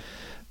 3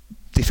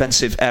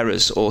 defensive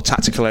errors or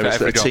tactical errors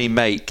that a team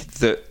make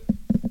that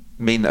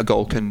mean that a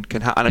goal can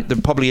happen. And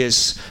there probably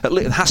is,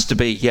 it has to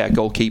be,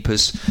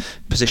 goalkeepers,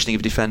 positioning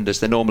of defenders,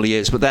 there normally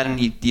is, but then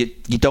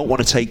you don't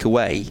want to take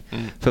away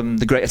from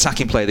the great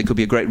attacking player. There could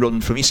be a great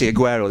run from, you see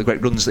Aguero, the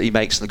great runs that he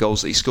makes and the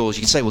goals that he scores.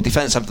 You can say, well,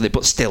 defence have to live,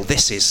 but still,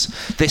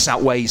 this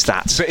outweighs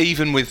that. But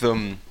even with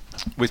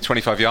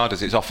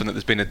 25-yarders, it's often that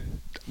there's been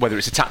whether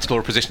it's a tactical or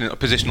a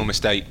positional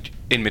mistake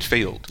in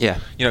midfield. Yeah.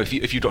 You know,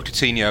 if you've got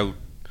Coutinho,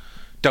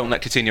 don't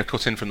let Coutinho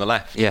cut in from the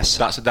left. Yes.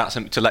 To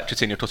let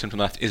Coutinho cut in from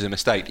the left is a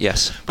mistake.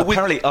 Yes. But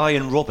apparently,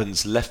 Ian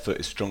Robben's left foot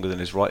is stronger than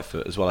his right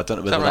foot as well. I don't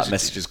know whether that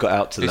message has got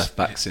out to left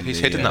backs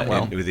hidden that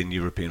well within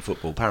European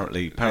football.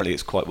 Apparently,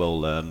 it's quite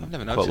well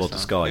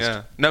disguised.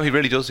 Yeah. No, he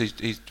really does.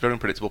 He's a very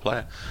unpredictable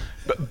player.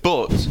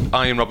 But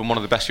Ian Robben, one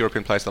of the best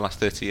European players of the last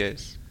 30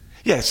 years.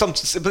 Yeah.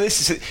 But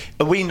this is.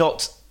 Are we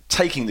not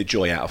taking the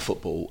joy out of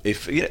football?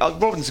 If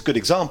Robben's a good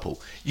example,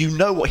 you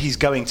know what he's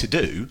going to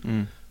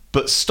do.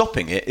 But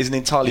stopping it is an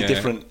entirely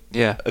different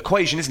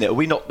equation, isn't it? Are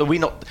we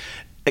not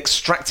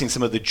extracting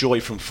some of the joy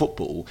from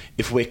football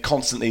if we're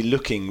constantly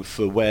looking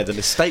for where the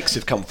mistakes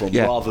have come from,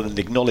 rather than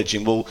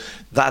acknowledging, well,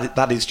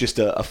 that is just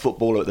a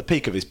footballer at the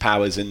peak of his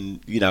powers, and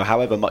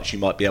however much you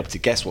might be able to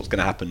guess what's going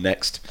to happen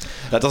next,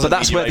 that doesn't. But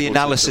that's mean you're where the able to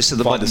analysis of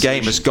the modern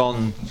game has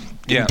gone.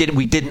 Yeah.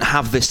 We didn't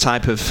have this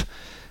type of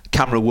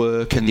camera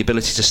work and the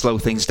ability to slow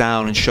things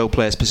down and show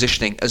players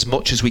positioning as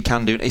much as we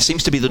can do. It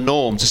seems to be the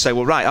norm to say,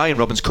 well, right, Ian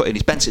Robben's cut in,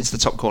 he's bent it into the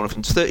top corner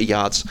from 30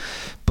 yards,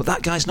 but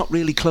that guy's not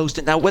really closed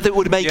it. Now, whether it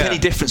would make any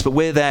difference, but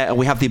we're there and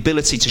we have the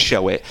ability to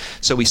show it,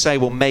 so we say,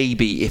 well,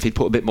 maybe if he'd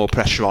put a bit more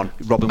pressure on,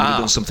 Robben would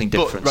have done something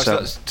different.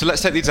 So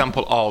let's take the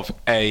example of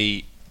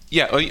a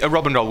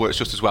Robben goal works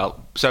just as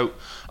well. So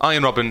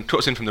Ian Robben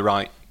cuts in from the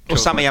right. Well,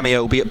 Sammy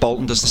Amiobi at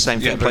Bolton does the same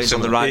thing. Plays on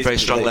the right, very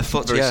strong left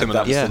foot. Very similar.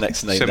 That was the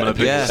next name. Similar.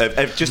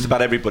 Just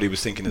about everybody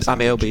was thinking the same.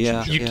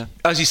 Amiobi,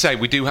 as you say,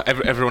 we do.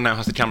 Everyone now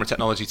has the camera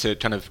technology to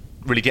kind of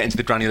really get into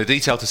the granular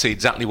detail to see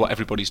exactly what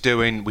everybody's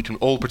doing. We can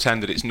all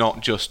pretend that it's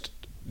not just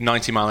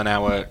 90 mile an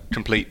hour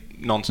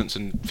complete nonsense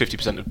and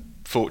 50% of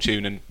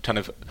fortune and kind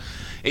of.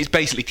 It's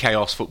basically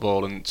chaos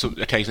football, and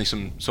occasionally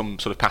some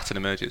sort of pattern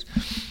emerges.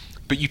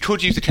 But you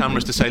could use the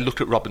cameras to say, look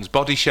at Robben's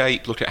body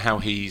shape, look at how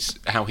he's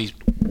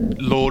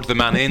lured the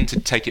man in to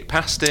take it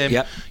past him.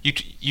 Yep.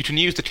 You can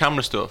use the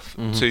camera stuff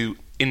to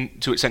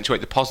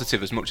accentuate the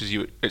positive as much as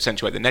you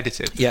accentuate the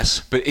negative. Yes.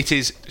 But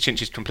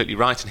Chinch is completely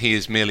right, and he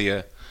is merely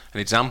an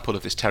example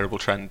of this terrible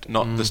trend,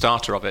 not the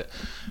starter of it.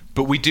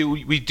 But we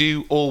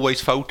do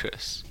always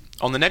focus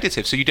on the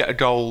negative. So you get a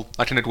goal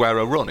like an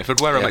Aguero run. If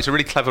Aguero makes a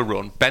really clever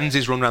run, bends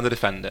his run around the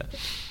defender,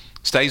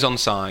 stays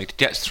onside,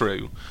 gets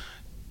through,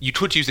 you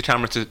could use the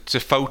camera to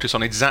focus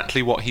on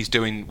exactly what he's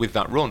doing with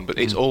that run, but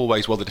it's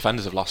always, well, the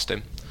defenders have lost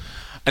him.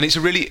 And it's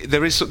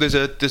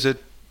there's a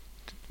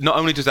not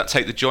only does that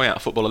take the joy out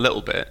of football a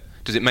little bit,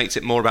 does it makes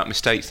it more about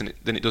mistakes than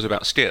it does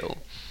about skill.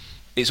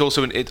 It's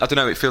also, I don't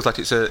know, it feels like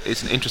it's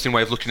an interesting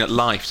way of looking at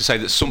life to say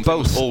that something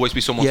will always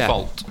be someone's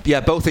fault.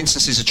 Yeah, both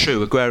instances are true.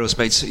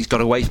 He's got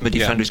away from a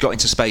defender, he's got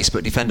into space, but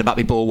a defender might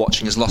be ball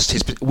watching, has lost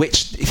his.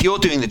 Which, if you're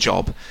doing the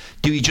job,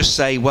 do you just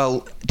say,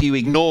 well, do you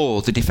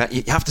ignore the defence?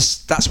 You have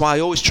to. That's why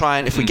I always try,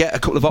 and if we get a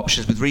couple of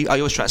options I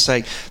always try to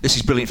say, this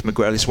is brilliant from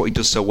Aguero, this is what he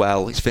does so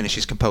well, his finish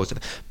is composed.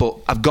 But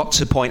I've got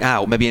to point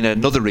out, maybe in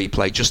another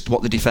replay, just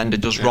what the defender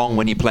does wrong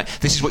when you play.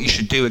 This is what you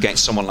should do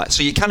against someone like.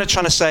 So you're kind of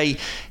trying to say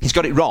he's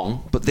got it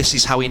wrong, but this is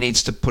is how he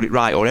needs to put it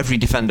right, or every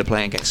defender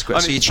playing against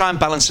Square. So you try and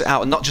balance it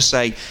out and not just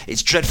say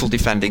it's dreadful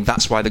defending,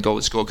 that's why the goal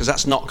is scored, because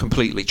that's not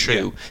completely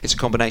true. It's a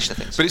combination of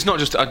things. But it's not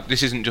just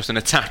this isn't just an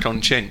attack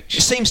on Chinch.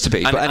 It seems to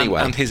be, but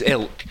anyway. And his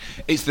ilk.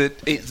 It's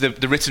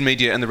the written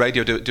media and the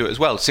radio do it as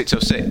well.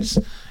 606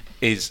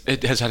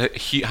 has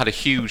had a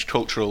huge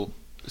cultural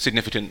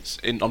significance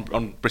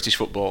on British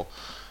football,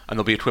 and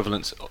there'll be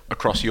equivalents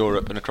across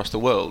Europe and across the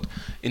world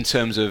in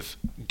terms of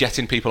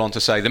getting people on to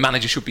say the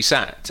manager should be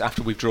sacked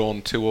after we've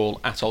drawn 2-2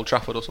 at Old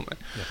Trafford or something.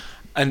 Yeah.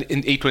 And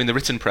equally in the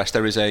written press,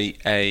 there is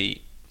an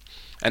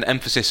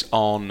emphasis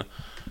on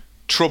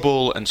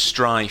trouble and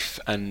strife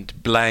and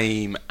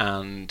blame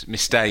and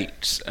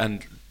mistakes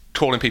and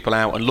calling people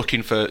out and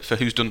looking for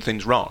who's done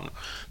things wrong,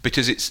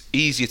 because it's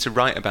easier to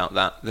write about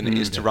that than it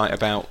is to write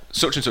about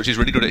such and such is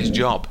really good at his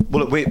job.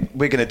 Well, we're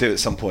going to do at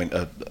some point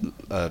a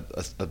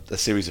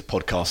series of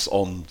podcasts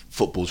on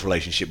football's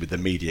relationship with the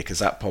media, because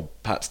that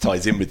perhaps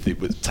ties in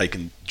with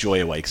taking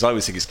joy away, because I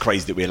always think it's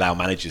crazy that we allow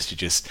managers to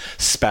just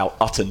spout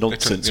utter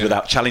nonsense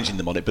without challenging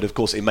them on it, but of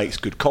course it makes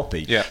good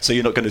copy, so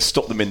you're not going to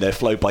stop them in their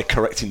flow by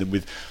correcting them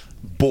with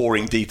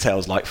boring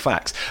details like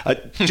facts.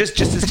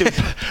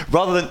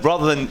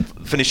 Rather than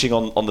finishing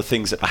on the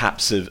things that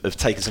perhaps have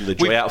taken some of the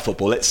joy out of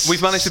football,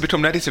 we've managed to become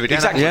an editor again.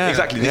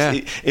 Exactly.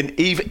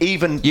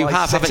 Even you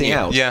by setting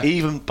out, Yeah.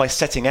 even by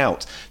setting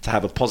out to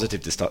have a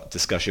positive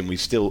discussion,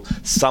 we've still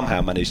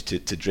somehow managed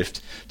to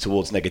drift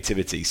towards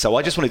negativity. So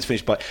I just wanted to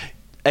finish by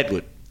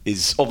Edward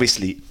is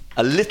obviously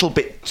a little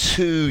bit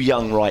too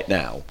young right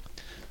now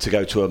to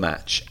go to a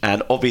match,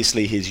 and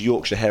obviously his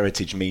Yorkshire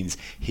heritage means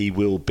he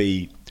will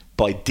be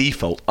by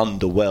default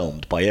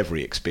underwhelmed by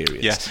every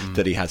experience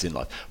that he has in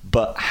life.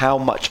 But how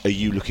much are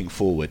you looking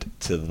forward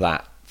to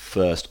that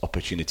first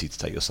opportunity to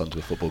take your son to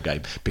a football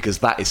game? Because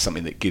that is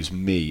something that gives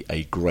me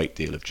a great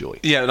deal of joy.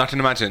 Yeah, and I can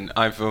imagine.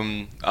 I've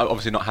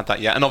obviously not had that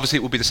yet, and obviously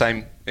it will be the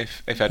same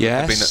if Edward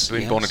had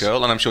been born a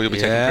girl, and I'm sure you'll be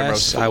taking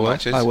Primrose to football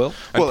matches. I will.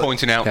 And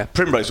pointing out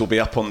Primrose will be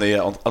up on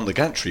the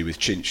gantry with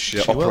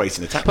Chinch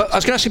operating the tackle. But I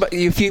was going to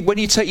ask you about when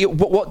you take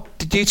what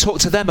did you talk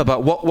to them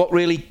about? What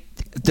really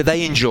do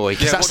they enjoy?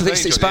 Because that's the thing.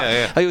 It's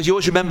about, I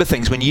always remember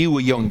things when you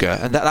were younger,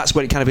 and that's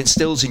where it kind of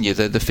instills in you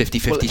the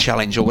 50-50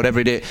 challenge or whatever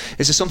it is.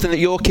 Is there something that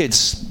your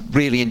kids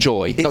really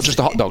enjoy, not just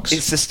the hot dogs?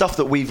 It's the stuff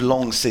that we've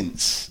long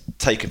since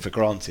taken for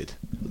granted.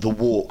 The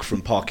walk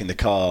from parking the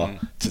car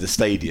to the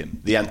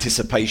stadium, the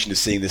anticipation of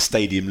seeing the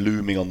stadium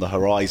looming on the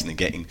horizon and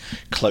getting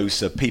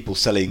closer, people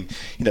selling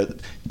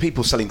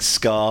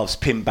scarves,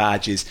 pin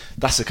badges.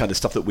 That's the kind of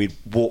stuff that we'd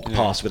walk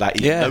past without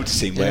even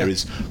noticing,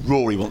 whereas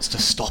Rory wants to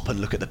stop and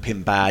look at the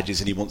pin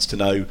badges, and he wants to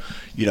know,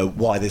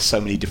 why there's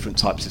so many different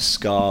types of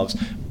scarves.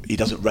 He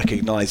doesn't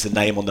recognise the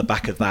name on the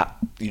back of that,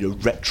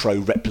 retro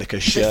replica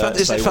shirt.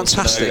 Isn't it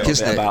fantastic,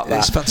 isn't it?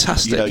 It's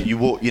fantastic. You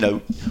walk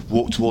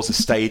towards the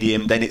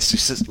stadium, then it's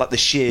just like the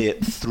sheer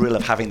thrill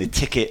of having the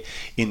ticket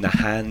in the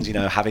hand,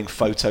 having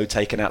photo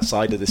taken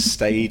outside of the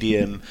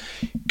stadium,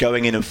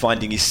 going in and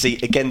finding your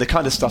seat. Again, the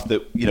kind of stuff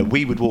that,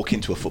 we would walk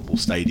into a football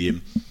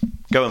stadium,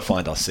 go and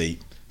find our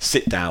seat,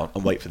 sit down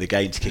and wait for the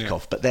game to kick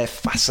off, but they're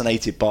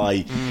fascinated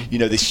by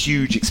this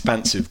huge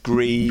expanse of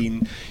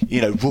green.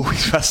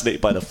 Rory's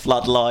fascinated by the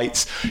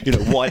floodlights,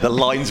 why the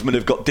linesmen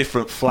have got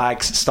different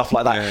flags, stuff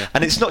like that.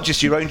 And it's not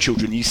just your own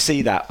children. You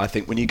see that, I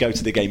think, when you go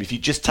to the game. If you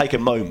just take a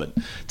moment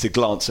to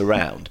glance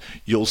around,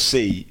 you'll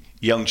see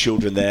young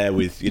children there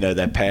with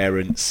their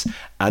parents,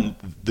 and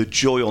the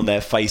joy on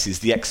their faces,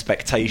 the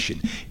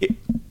expectation.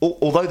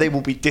 Although they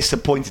will be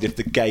disappointed if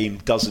the game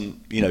doesn't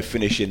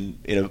finish in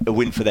a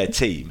win for their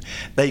team,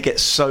 they get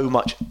so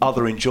much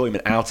other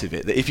enjoyment out of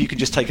it that if you can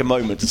just take a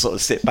moment to sort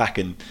of sit back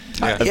and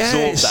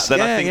absorb that,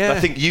 then I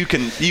think you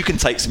can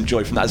take some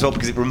joy from that as well,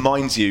 because it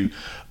reminds you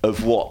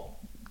of what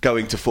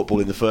going to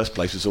football in the first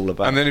place was all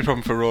about. And the only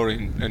problem for Rory,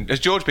 and has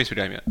George been to a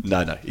game yet?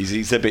 No,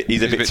 he's a bit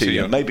too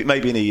young.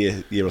 Maybe in a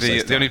year or so.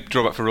 The only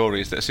drawback for Rory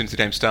is that as soon as the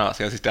game starts,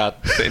 he has his dad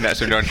sitting next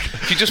to him going,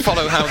 if you just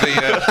follow how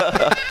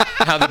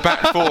the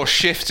back four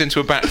shifts into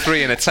a back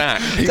three in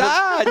attack.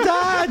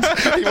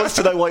 Dad! He wants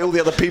to know why all the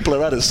other people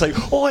around us say,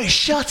 "Oi,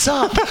 shut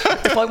up!"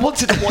 If I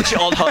wanted to watch it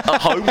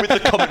at home with the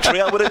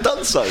commentary, I would have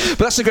done so. But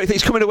that's the great thing.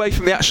 It's coming away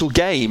from the actual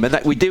game, and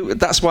that we do.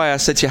 That's why I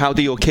said to you, how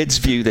do your kids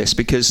view this?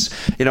 Because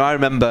I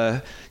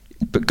remember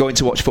going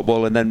to watch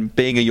football and then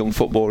being a young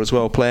footballer as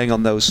well, playing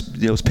on those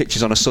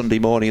pitches on a Sunday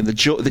morning, and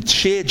the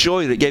sheer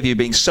joy that it gave you,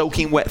 being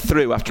soaking wet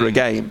through after a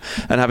game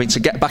and having to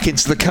get back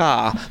into the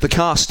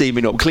car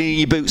steaming up, cleaning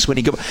your boots when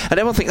you go. And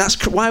everyone think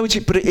why would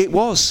you? But it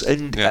was.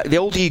 And the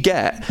older you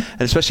get,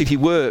 and especially if you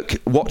work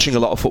watching a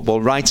lot of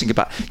football, writing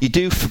about, you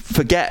do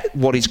forget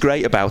what is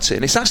great about it.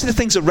 And it's actually the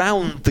things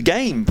around the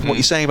game, what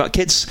you're saying about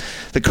kids,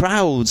 the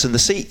crowds and the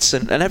seats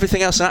and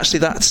everything else. And actually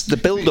that's the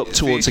build up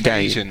towards a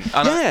game.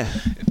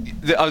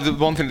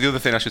 The other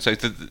thing I should say is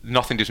that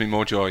nothing gives me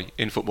more joy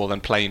in football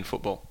than playing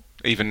football.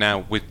 Even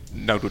now with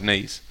no good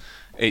knees,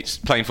 it's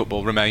playing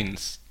football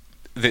remains.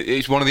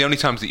 It's one of the only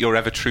times that you're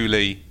ever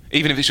truly,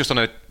 even if it's just on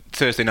a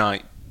Thursday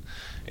night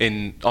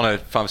on a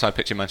five-a-side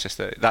pitch in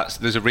Manchester.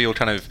 There's a real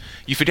kind of,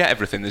 you forget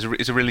everything.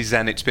 It's a really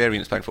zen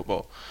experience playing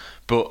football,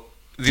 but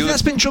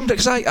That's been drummed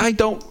because I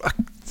don't.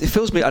 It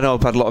fills me. I know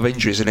I've had a lot of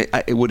injuries and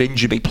it would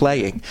injure me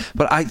playing,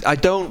 but I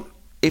don't.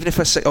 Even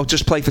if I say,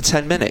 just play for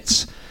 10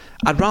 minutes,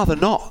 I'd rather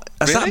not.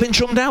 Has that been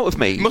drummed out of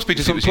me? It must be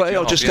just from play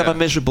or just have a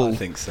miserable. I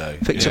think so.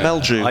 Victor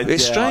Meldrew.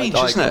 It's strange,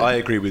 isn't it? I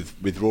agree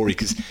with Rory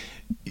because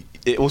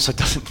it also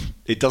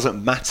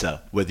doesn't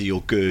matter whether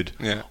you're good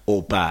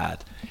or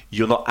bad.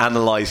 You're not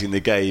analysing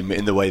the game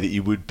in the way that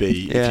you would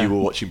be if you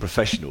were watching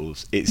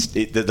professionals.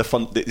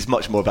 It's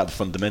much more about the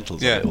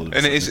fundamentals. Yeah, of it all of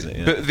and sudden, it is.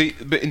 isn't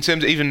it? But in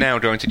terms of even now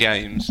going to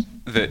games,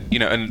 that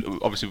and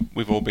obviously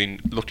we've all been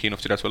lucky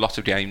enough to go to a lot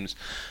of games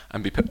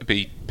and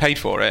be paid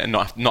for it and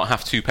not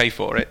have to pay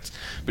for it.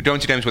 But going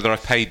to games, whether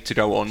I've paid to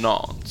go or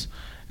not,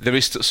 there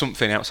is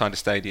something outside the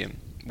stadium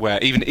where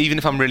even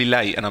if I'm really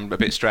late and I'm a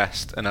bit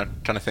stressed and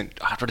I'm trying to think,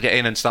 I'm trying to get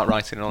in and start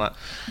writing and all that.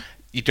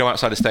 You go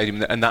outside the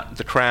stadium and that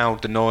the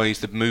crowd, the noise,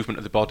 the movement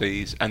of the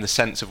bodies, and the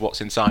sense of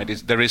what's inside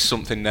there is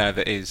something there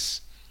that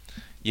is,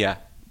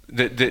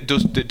 that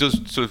does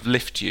sort of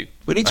lift you.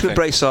 We need to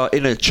embrace our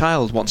inner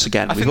child once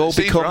again. We've all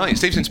become right.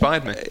 Steve's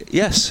inspired me.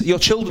 Yes, your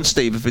children,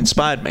 Steve, have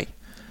inspired me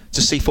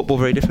to see football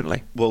very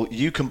differently. Well,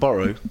 you can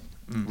borrow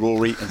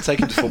Rory and take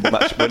him to football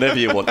match whenever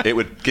you want. It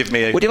would give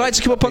me. Would he like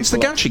to come up onto the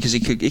gantry because he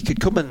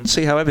could come and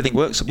see how everything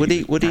works? Would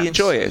he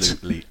enjoy it?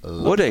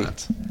 Would he?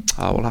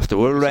 Oh, we'll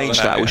arrange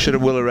that.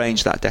 We'll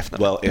arrange that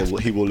definitely. Well,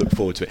 he will look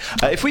forward to it.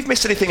 If we've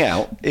missed anything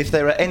out, if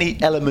there are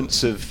any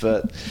elements of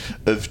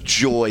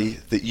joy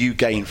that you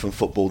gain from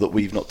football that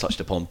we've not touched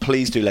upon,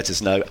 please do let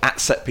us know at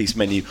Setpiece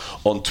Menu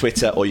on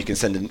Twitter, or you can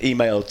send an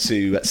email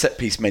to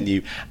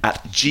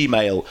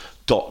setpiecemenu@gmail.com.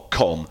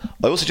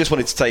 I also just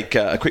wanted to take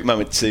a quick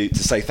moment to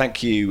say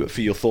thank you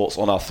for your thoughts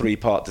on our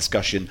 3-part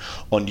discussion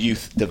on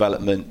youth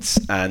development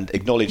and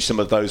acknowledge some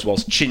of those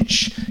whilst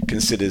Chinch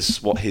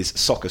considers what his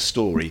soccer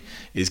story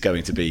is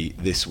going to be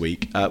this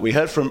week. We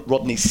heard from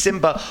Rodney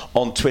Simba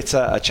on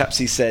Twitter.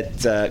 Chapsy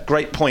said,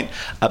 great point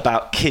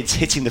about kids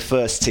hitting the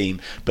first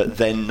team but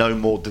then no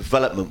more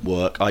development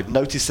work. I've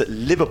noticed that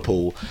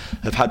Liverpool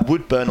have had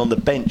Woodburn on the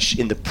bench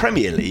in the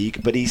Premier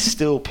League, but he's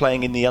still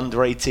playing in the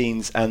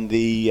under-18s and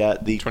the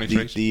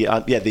 23s. The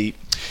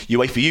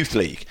UEFA Youth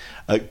League.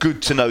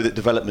 Good to know that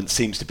development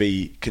seems to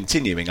be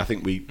continuing. I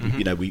think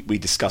we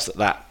discussed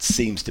that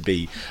seems to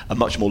be a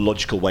much more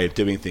logical way of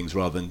doing things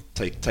rather than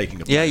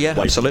taking away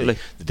absolutely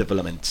from the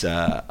development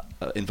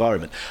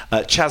environment.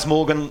 Chaz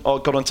Morgan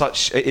got in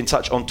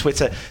touch on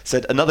Twitter,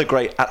 said another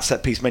great at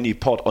Set Piece Menu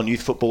pod on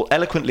youth football,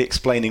 eloquently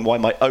explaining why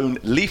my own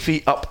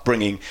leafy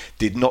upbringing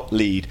did not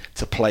lead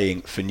to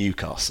playing for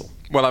Newcastle.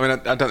 Well, I mean,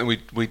 I don't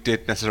think we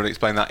did necessarily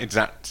explain that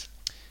exact.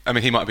 I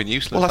mean, he might have been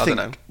useless. Well, I don't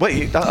know.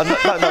 Wait, no,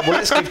 well,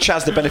 let's give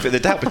Chaz the benefit of the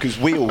doubt because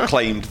we all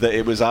claimed that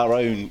it was our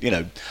own,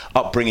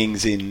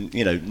 upbringings in,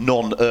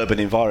 non-urban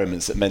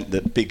environments that meant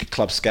that big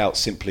club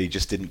scouts simply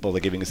just didn't bother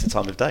giving us the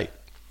time of day.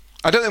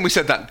 I don't think we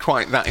said that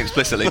quite that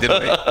explicitly, did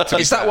we?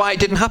 Is that why it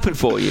didn't happen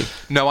for you?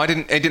 No, I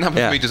didn't. It didn't happen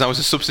for me because I was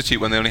a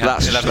substitute when they only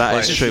had 11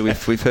 players. That is true.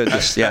 We've heard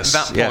this. Yes.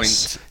 At that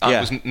point,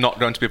 I was not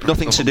going to be a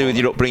professional Nothing to do with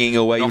your upbringing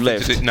or where you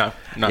lived. No.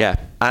 Yeah.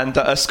 And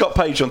Scott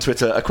Page on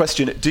Twitter, a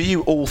question: do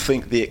you all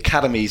think the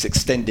academies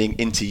extending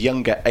into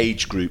younger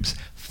age groups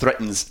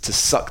threatens to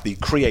suck the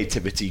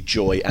creativity,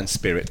 joy and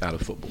spirit out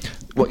of football?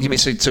 What you mean?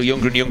 So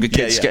younger and younger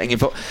kids getting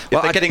involved?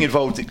 Well, they're getting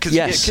involved because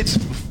kids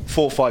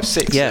 4, 5,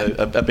 6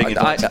 are being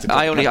involved.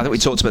 I think we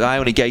talked about. I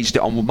only gauged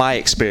it on my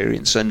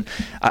experience, and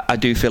I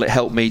do feel it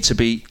helped me to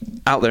be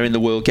out there in the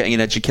world, getting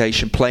an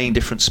education, playing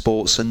different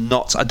sports, and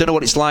not. I don't know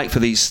what it's like for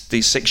these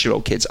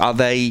 6-year-old kids. Are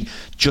they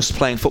just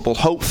playing football?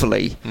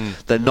 Hopefully,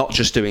 they're not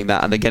just doing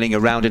that, and they're getting a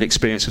rounded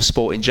experience of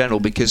sport in general,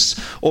 because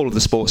all of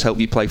the sports help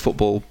you play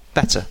football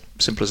better.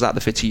 Simple as that.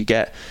 The fitter you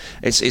get,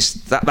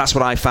 that's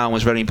what I found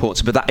was very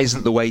important. But that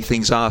isn't the way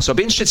things are. So I'd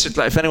be interested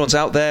if anyone's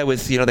out there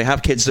with they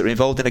have kids that are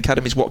involved in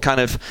academies. What kind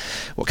of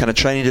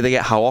training do they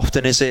get? How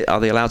often is it? Are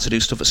they allowed to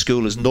do stuff at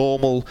school as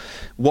normal?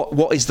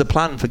 What is the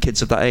plan for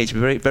kids of that age? I'd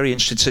be very, very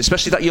interested,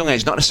 especially that young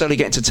age. Not necessarily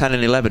getting to 10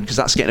 and 11 because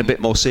that's getting a bit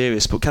more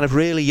serious, but kind of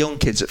really young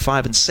kids at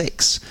 5 and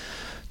 6.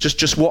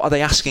 Just what are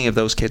they asking of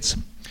those kids?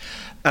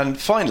 And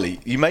finally,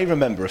 you may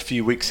remember a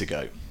few weeks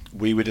ago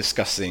we were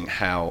discussing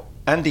how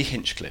Andy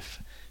Hinchcliffe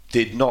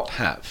did not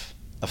have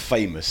a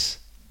famous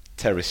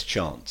terrace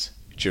chant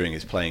during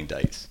his playing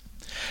days.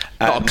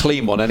 Not a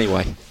clean one,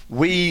 anyway.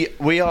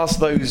 We asked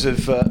those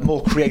of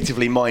more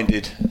creatively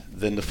minded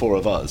than the 4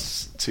 of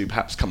us to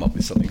perhaps come up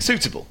with something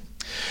suitable.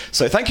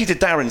 So thank you to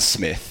Darren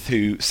Smith,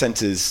 who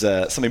sent us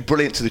something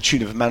brilliant to the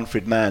tune of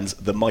Manfred Mann's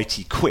The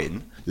Mighty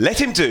Quinn.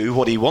 Let him do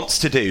what he wants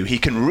to do. He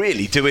can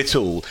really do it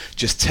all.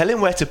 Just tell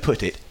him where to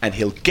put it and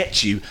he'll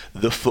get you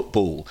the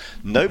football.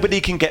 Nobody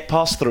can get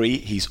past 3.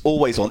 He's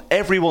always on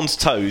everyone's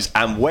toes.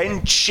 And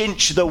when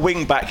Chinch the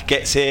wingback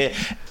gets here,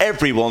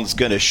 everyone's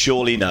going to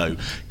surely know.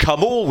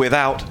 Come all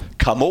without,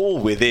 come all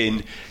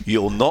within.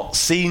 You'll not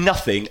see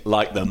nothing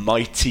like the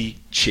mighty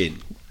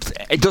Chin.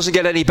 It doesn't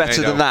get any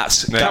better than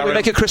that. No. Can we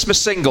make a Christmas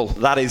single?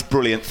 That is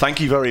brilliant. Thank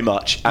you very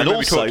much. And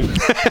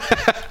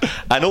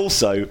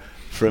also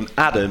from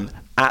Adam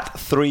at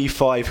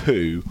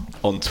 35who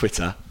on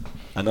Twitter,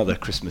 another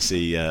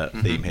Christmassy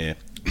theme here.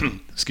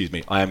 excuse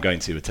me, I am going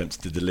to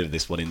attempt to deliver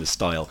this one in the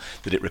style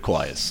that it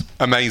requires.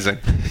 Amazing.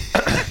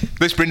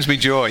 This brings me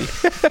joy.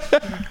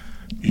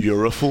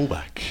 You're a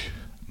fullback,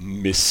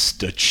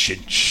 Mr.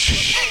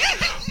 Chinch.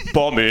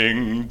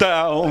 Bombing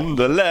down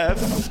the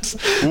left,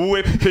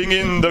 whipping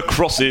in the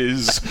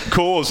crosses,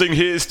 causing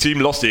his team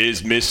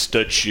losses,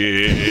 Mr.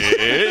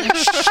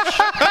 Chinch.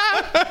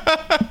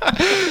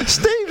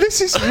 Steve,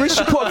 we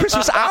should put a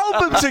Christmas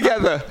album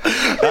together.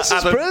 This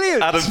is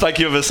brilliant. Adam, thank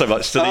you ever so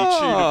much to the tune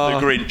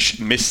of The Grinch,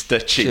 Mr.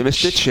 Chinch.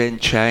 Mr.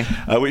 Chinch,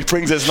 eh? Which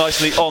brings us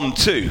nicely on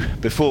to,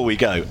 before we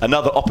go,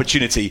 another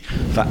opportunity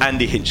for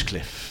Andy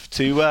Hinchcliffe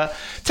to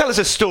tell us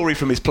a story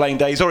from his playing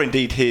days, or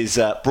indeed his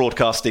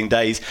broadcasting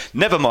days.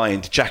 Never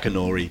mind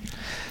Jackanory.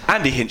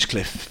 Andy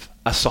Hinchcliffe,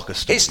 a soccer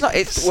story.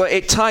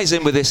 It ties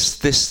in with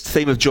this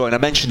theme of joy, and I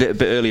mentioned it a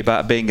bit earlier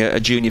about being a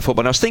junior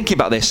footballer. And I was thinking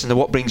about this, and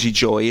what brings you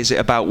joy? Is it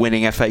about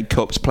winning FA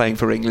Cups, playing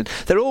for England?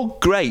 They're all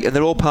great, and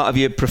they're all part of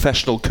your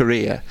professional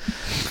career.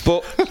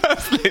 But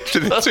that's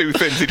literally the two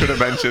things he could have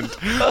mentioned.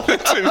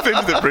 The two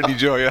things that bring you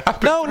joy are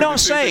happy. No, I'm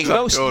saying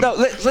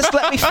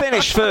let me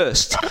finish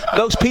first.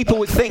 Most people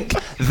would think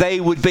they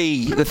would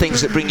be the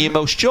things that bring you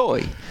most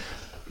joy.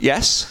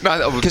 Yes,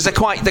 because they're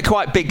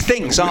quite big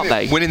things, aren't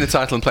they? Winning the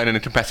title and playing in a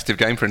competitive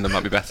game for England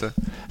might be better.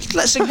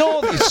 Let's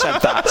ignore that you said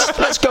that.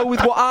 Let's go with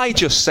what I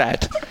just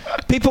said.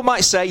 People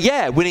might say,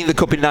 yeah, winning the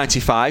cup in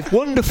 '95,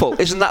 wonderful.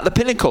 Isn't that the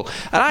pinnacle?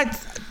 And I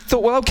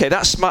thought, well, okay,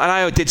 that's smart. And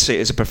I did see it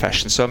as a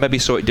profession, so I maybe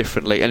saw it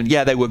differently. And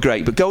yeah, they were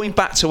great. But going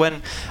back to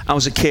when I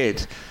was a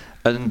kid,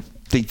 and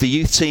the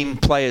youth team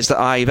players that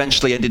I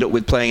eventually ended up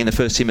with playing in the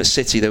first team at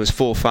City, there was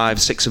 4,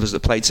 5, 6 of us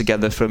that played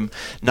together from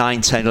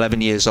 9, 10, 11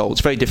 years old.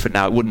 It's very different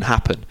now. It wouldn't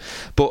happen.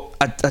 But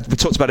we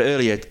talked about it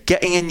earlier.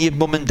 Getting in your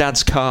mum and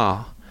dad's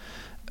car,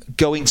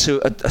 going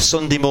to a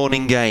Sunday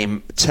morning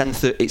game,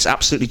 10:30, it's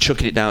absolutely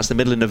chucking it down. It's the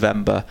middle of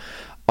November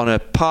on a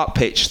park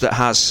pitch that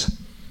has,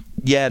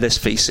 there's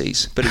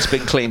faeces, but it's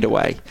been cleaned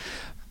away.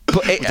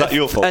 But Was that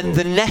your fault? And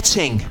the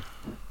netting,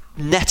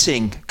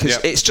 because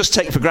it's just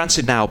taken for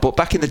granted now, but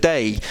back in the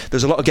day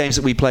there's a lot of games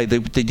that we played, they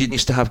didn't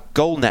used to have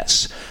goal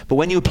nets, but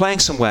when you were playing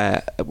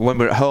somewhere, when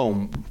we were at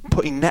home,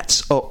 putting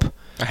nets up,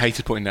 I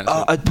hated putting nets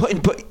up.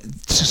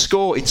 To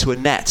score into a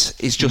net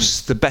is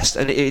just the best,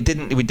 and it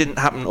didn't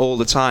happen all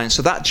the time.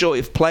 So that joy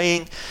of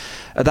playing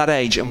at that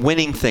age and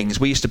winning things,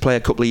 we used to play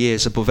a couple of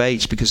years above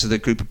age because of the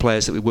group of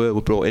players that we were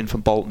brought in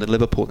from Bolton and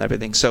Liverpool and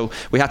everything, so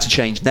we had to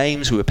change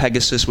names. We were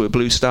Pegasus, we were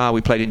Blue Star,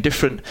 we played in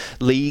different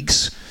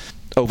leagues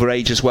over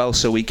age as well,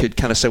 so we could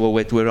kind of say, well,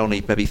 we're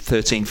only maybe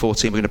 13,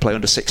 14, we're going to play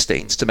under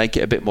 16s to make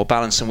it a bit more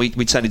balanced, and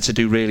we tended to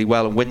do really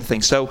well and win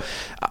things. So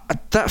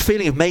that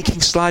feeling of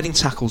making sliding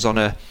tackles on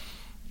a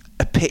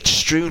pitch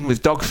strewn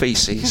with dog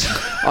faeces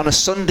on a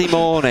Sunday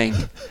morning,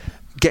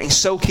 getting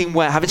soaking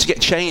wet, having to get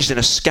changed in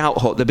a scout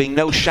hut, there being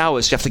no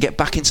showers, you have to get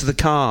back into the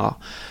car,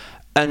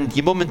 and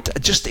your mum and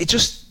it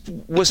just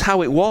was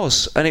how it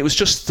was, and it was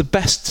just the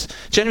best.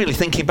 Genuinely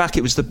thinking back,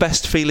 it was the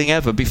best feeling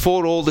ever,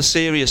 before all the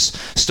serious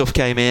stuff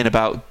came in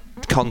about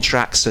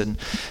contracts and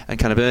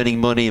kind of earning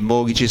money and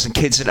mortgages and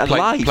kids and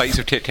life. Plates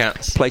of Kit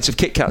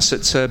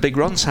Kats at Big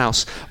Ron's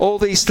house. All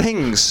these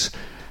things,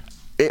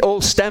 it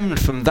all stemmed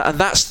from that, and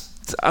that's.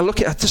 I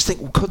just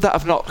think, could that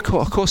have not?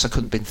 Of course, I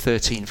couldn't have been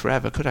 13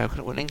 forever, could I? I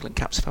couldn't win England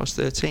caps if I was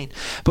 13.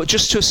 But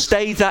just to have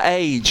stayed that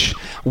age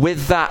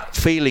with that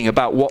feeling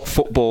about what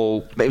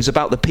football, it was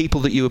about the people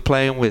that you were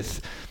playing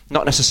with,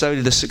 not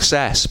necessarily the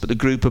success, but the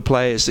group of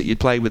players that you'd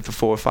played with for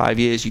 4 or 5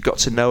 years. You got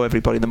to know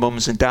everybody. The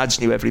mums and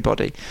dads knew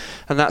everybody,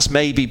 and that's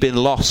maybe been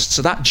lost.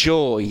 So that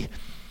joy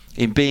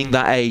in being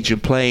that age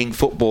and playing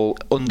football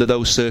under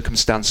those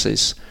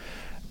circumstances,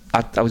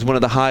 I was one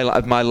of the highlights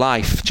of my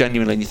life,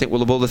 genuinely. And you think,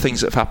 well, of all the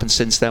things that have happened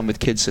since then with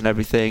kids and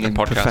everything, and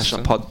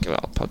professional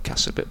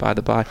podcasts a bit by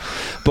the by,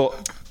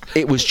 but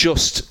it was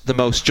just the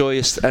most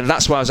joyous. And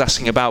that's why I was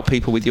asking about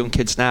people with young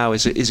kids now.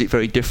 Is it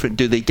very different?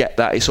 Do they get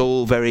that? It's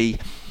all very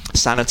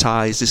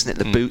sanitised, isn't it?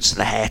 The boots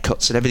and the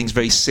haircuts and everything's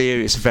very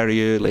serious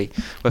very early.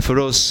 Where for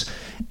us,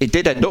 it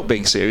did end up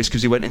being serious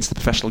because we went into the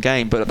professional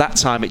game. But at that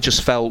time, it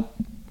just felt,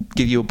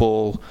 give you a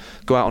ball,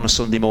 go out on a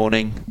Sunday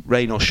morning,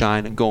 rain or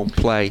shine, and go and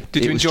play.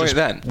 Did you enjoy it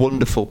then?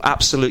 Wonderful,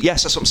 absolutely.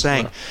 Yes, that's what I'm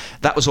saying. Yeah.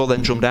 That was all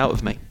then drummed out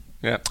of me.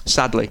 Yeah,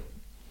 sadly.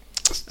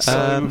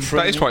 So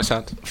that is quite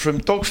sad. From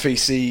dog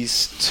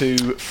faeces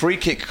to free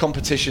kick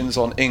competitions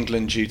on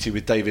England duty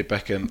with David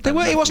Beckham.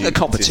 It wasn't a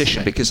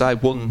competition because I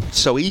won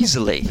so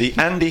easily. The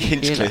Andy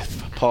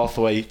Hinchcliffe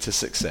pathway to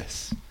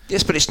success.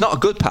 Yes, but it's not a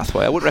good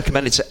pathway. I wouldn't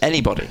recommend it to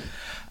anybody.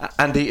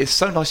 Andy, it's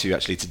so nice of you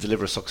actually to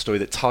deliver a soccer story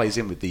that ties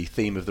in with the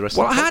theme of the rest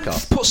of the podcast. I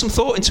had put some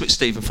thought into it,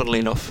 Stephen, funnily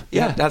enough.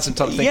 Yeah, had some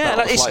time to think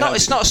about it.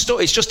 It's not a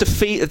story, it's just a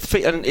feat,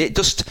 and it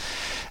just,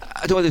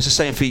 I don't know whether it's the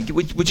same for you.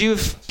 Would you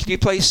have, you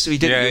played, you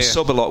did a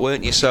sub a lot,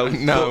 weren't you? So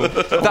no.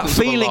 That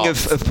feeling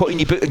of putting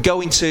your boot and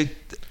going to,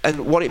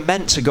 and what it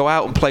meant to go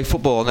out and play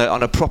football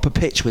on a proper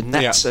pitch with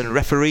nets and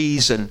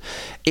referees, and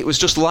it was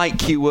just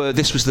like you were,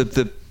 this was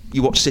the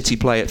you watched City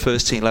play at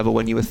first team level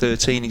when you were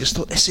 13. You just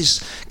thought, this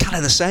is kind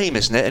of the same,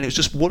 isn't it? And it was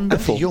just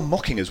wonderful. You're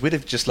mocking us. We'd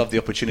have just loved the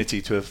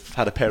opportunity to have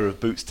had a pair of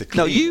boots to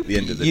clean at the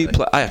end of the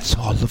day. I had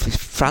lovely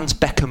Franz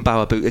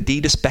Beckenbauer boot,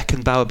 Adidas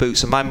Beckenbauer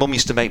boots, and my mum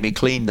used to make me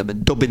clean them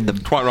and dubbing them.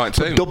 Quite right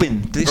too.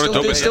 Dubbing. Do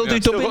they still do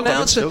dubbing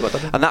now?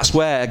 And that's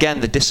where,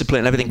 again, the discipline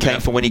and everything came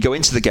from when you go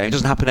into the game. It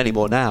doesn't happen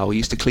anymore now. You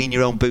used to clean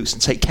your own boots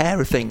and take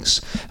care of things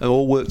and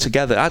all work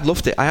together. I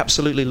loved it. I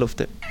absolutely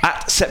loved it.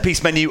 At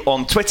Setpiece Menu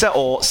on Twitter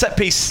or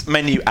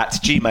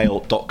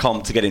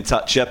setpiecemenu@gmail.com to get in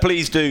touch.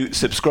 Please do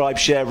subscribe,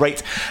 share,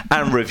 rate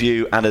and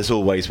review. And as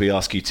always, we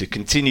ask you to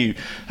continue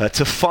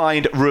to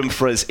find room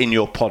for us in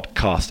your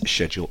podcast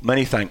schedule.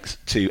 Many thanks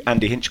to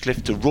Andy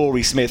Hinchcliffe, to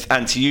Rory Smith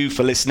and to you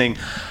for listening.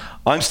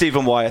 I'm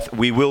Stephen Wyeth.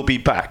 We will be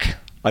back,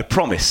 I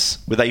promise,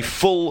 with a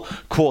full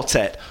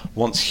quartet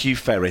once Hugh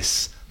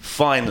Ferris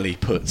finally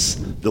puts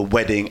the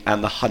wedding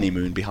and the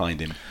honeymoon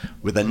behind him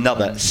with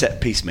another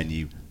Set Piece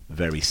Menu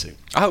very soon.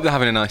 I hope they're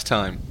having a nice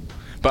time,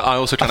 but I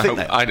also kind of hope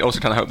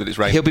that it's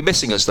raining. He'll be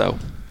missing us though.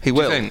 He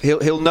will.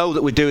 He'll know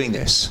that we're doing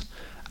this,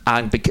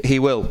 and he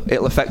will.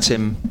 It'll affect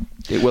him.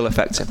 It will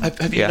affect him.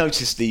 Have you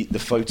noticed the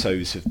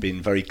photos have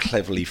been very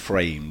cleverly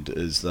framed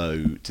as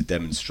though to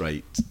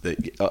demonstrate that?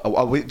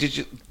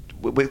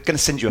 We're going to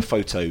send you a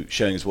photo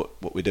showing us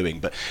what we're doing,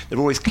 but they're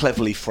always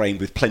cleverly framed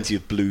with plenty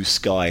of blue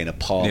sky and a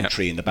palm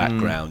tree in the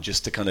background,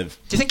 just to kind of...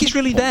 Do you think he's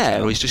really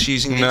there, or he's just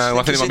using the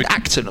I think he's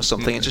acting or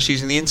something and just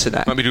using the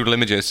internet? Might be doodle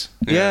images.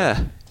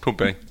 Yeah. Could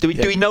be. Do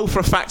we know for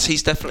a fact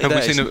he's definitely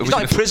there? He's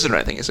not in prison or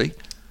anything, is he?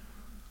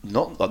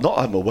 Not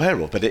I'm aware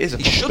of, but it is a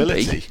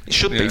possibility. It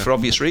should be for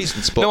obvious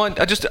reasons. But no,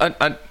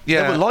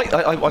 There were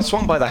I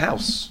swung by the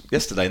house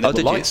yesterday and there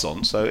were lights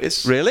on, so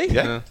it's... Really?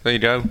 Yeah. There you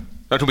go.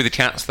 That could be the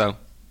cats, though.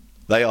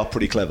 They are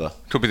pretty clever.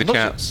 Could be the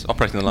cats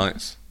operating the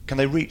lights. Can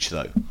they reach,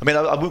 though? I mean,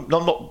 I'm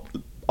not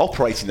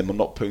operating them. I'm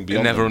not putting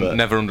beyond them.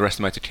 Never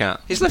underestimate a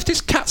cat. He's left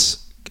his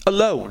cats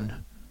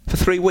alone for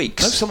 3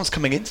 weeks. No, someone's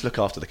coming in to look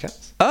after the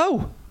cats.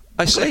 Oh,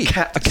 I see.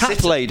 A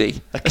cat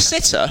lady. A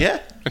sitter?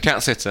 Yeah. A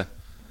cat sitter.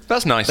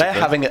 That's nice. They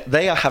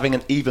are having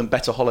an even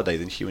better holiday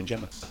than Hugh and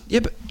Gemma. Yeah,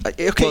 but...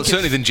 okay, well,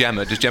 certainly than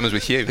Gemma. Just Gemma's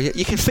with Hugh.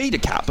 You can feed a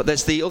cat, but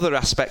there's the other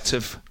aspect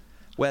of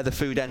where the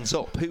food ends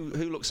up.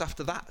 Who looks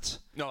after that?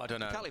 No, I don't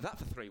know. You can't leave that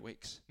for 3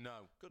 weeks.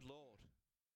 No. Good Lord.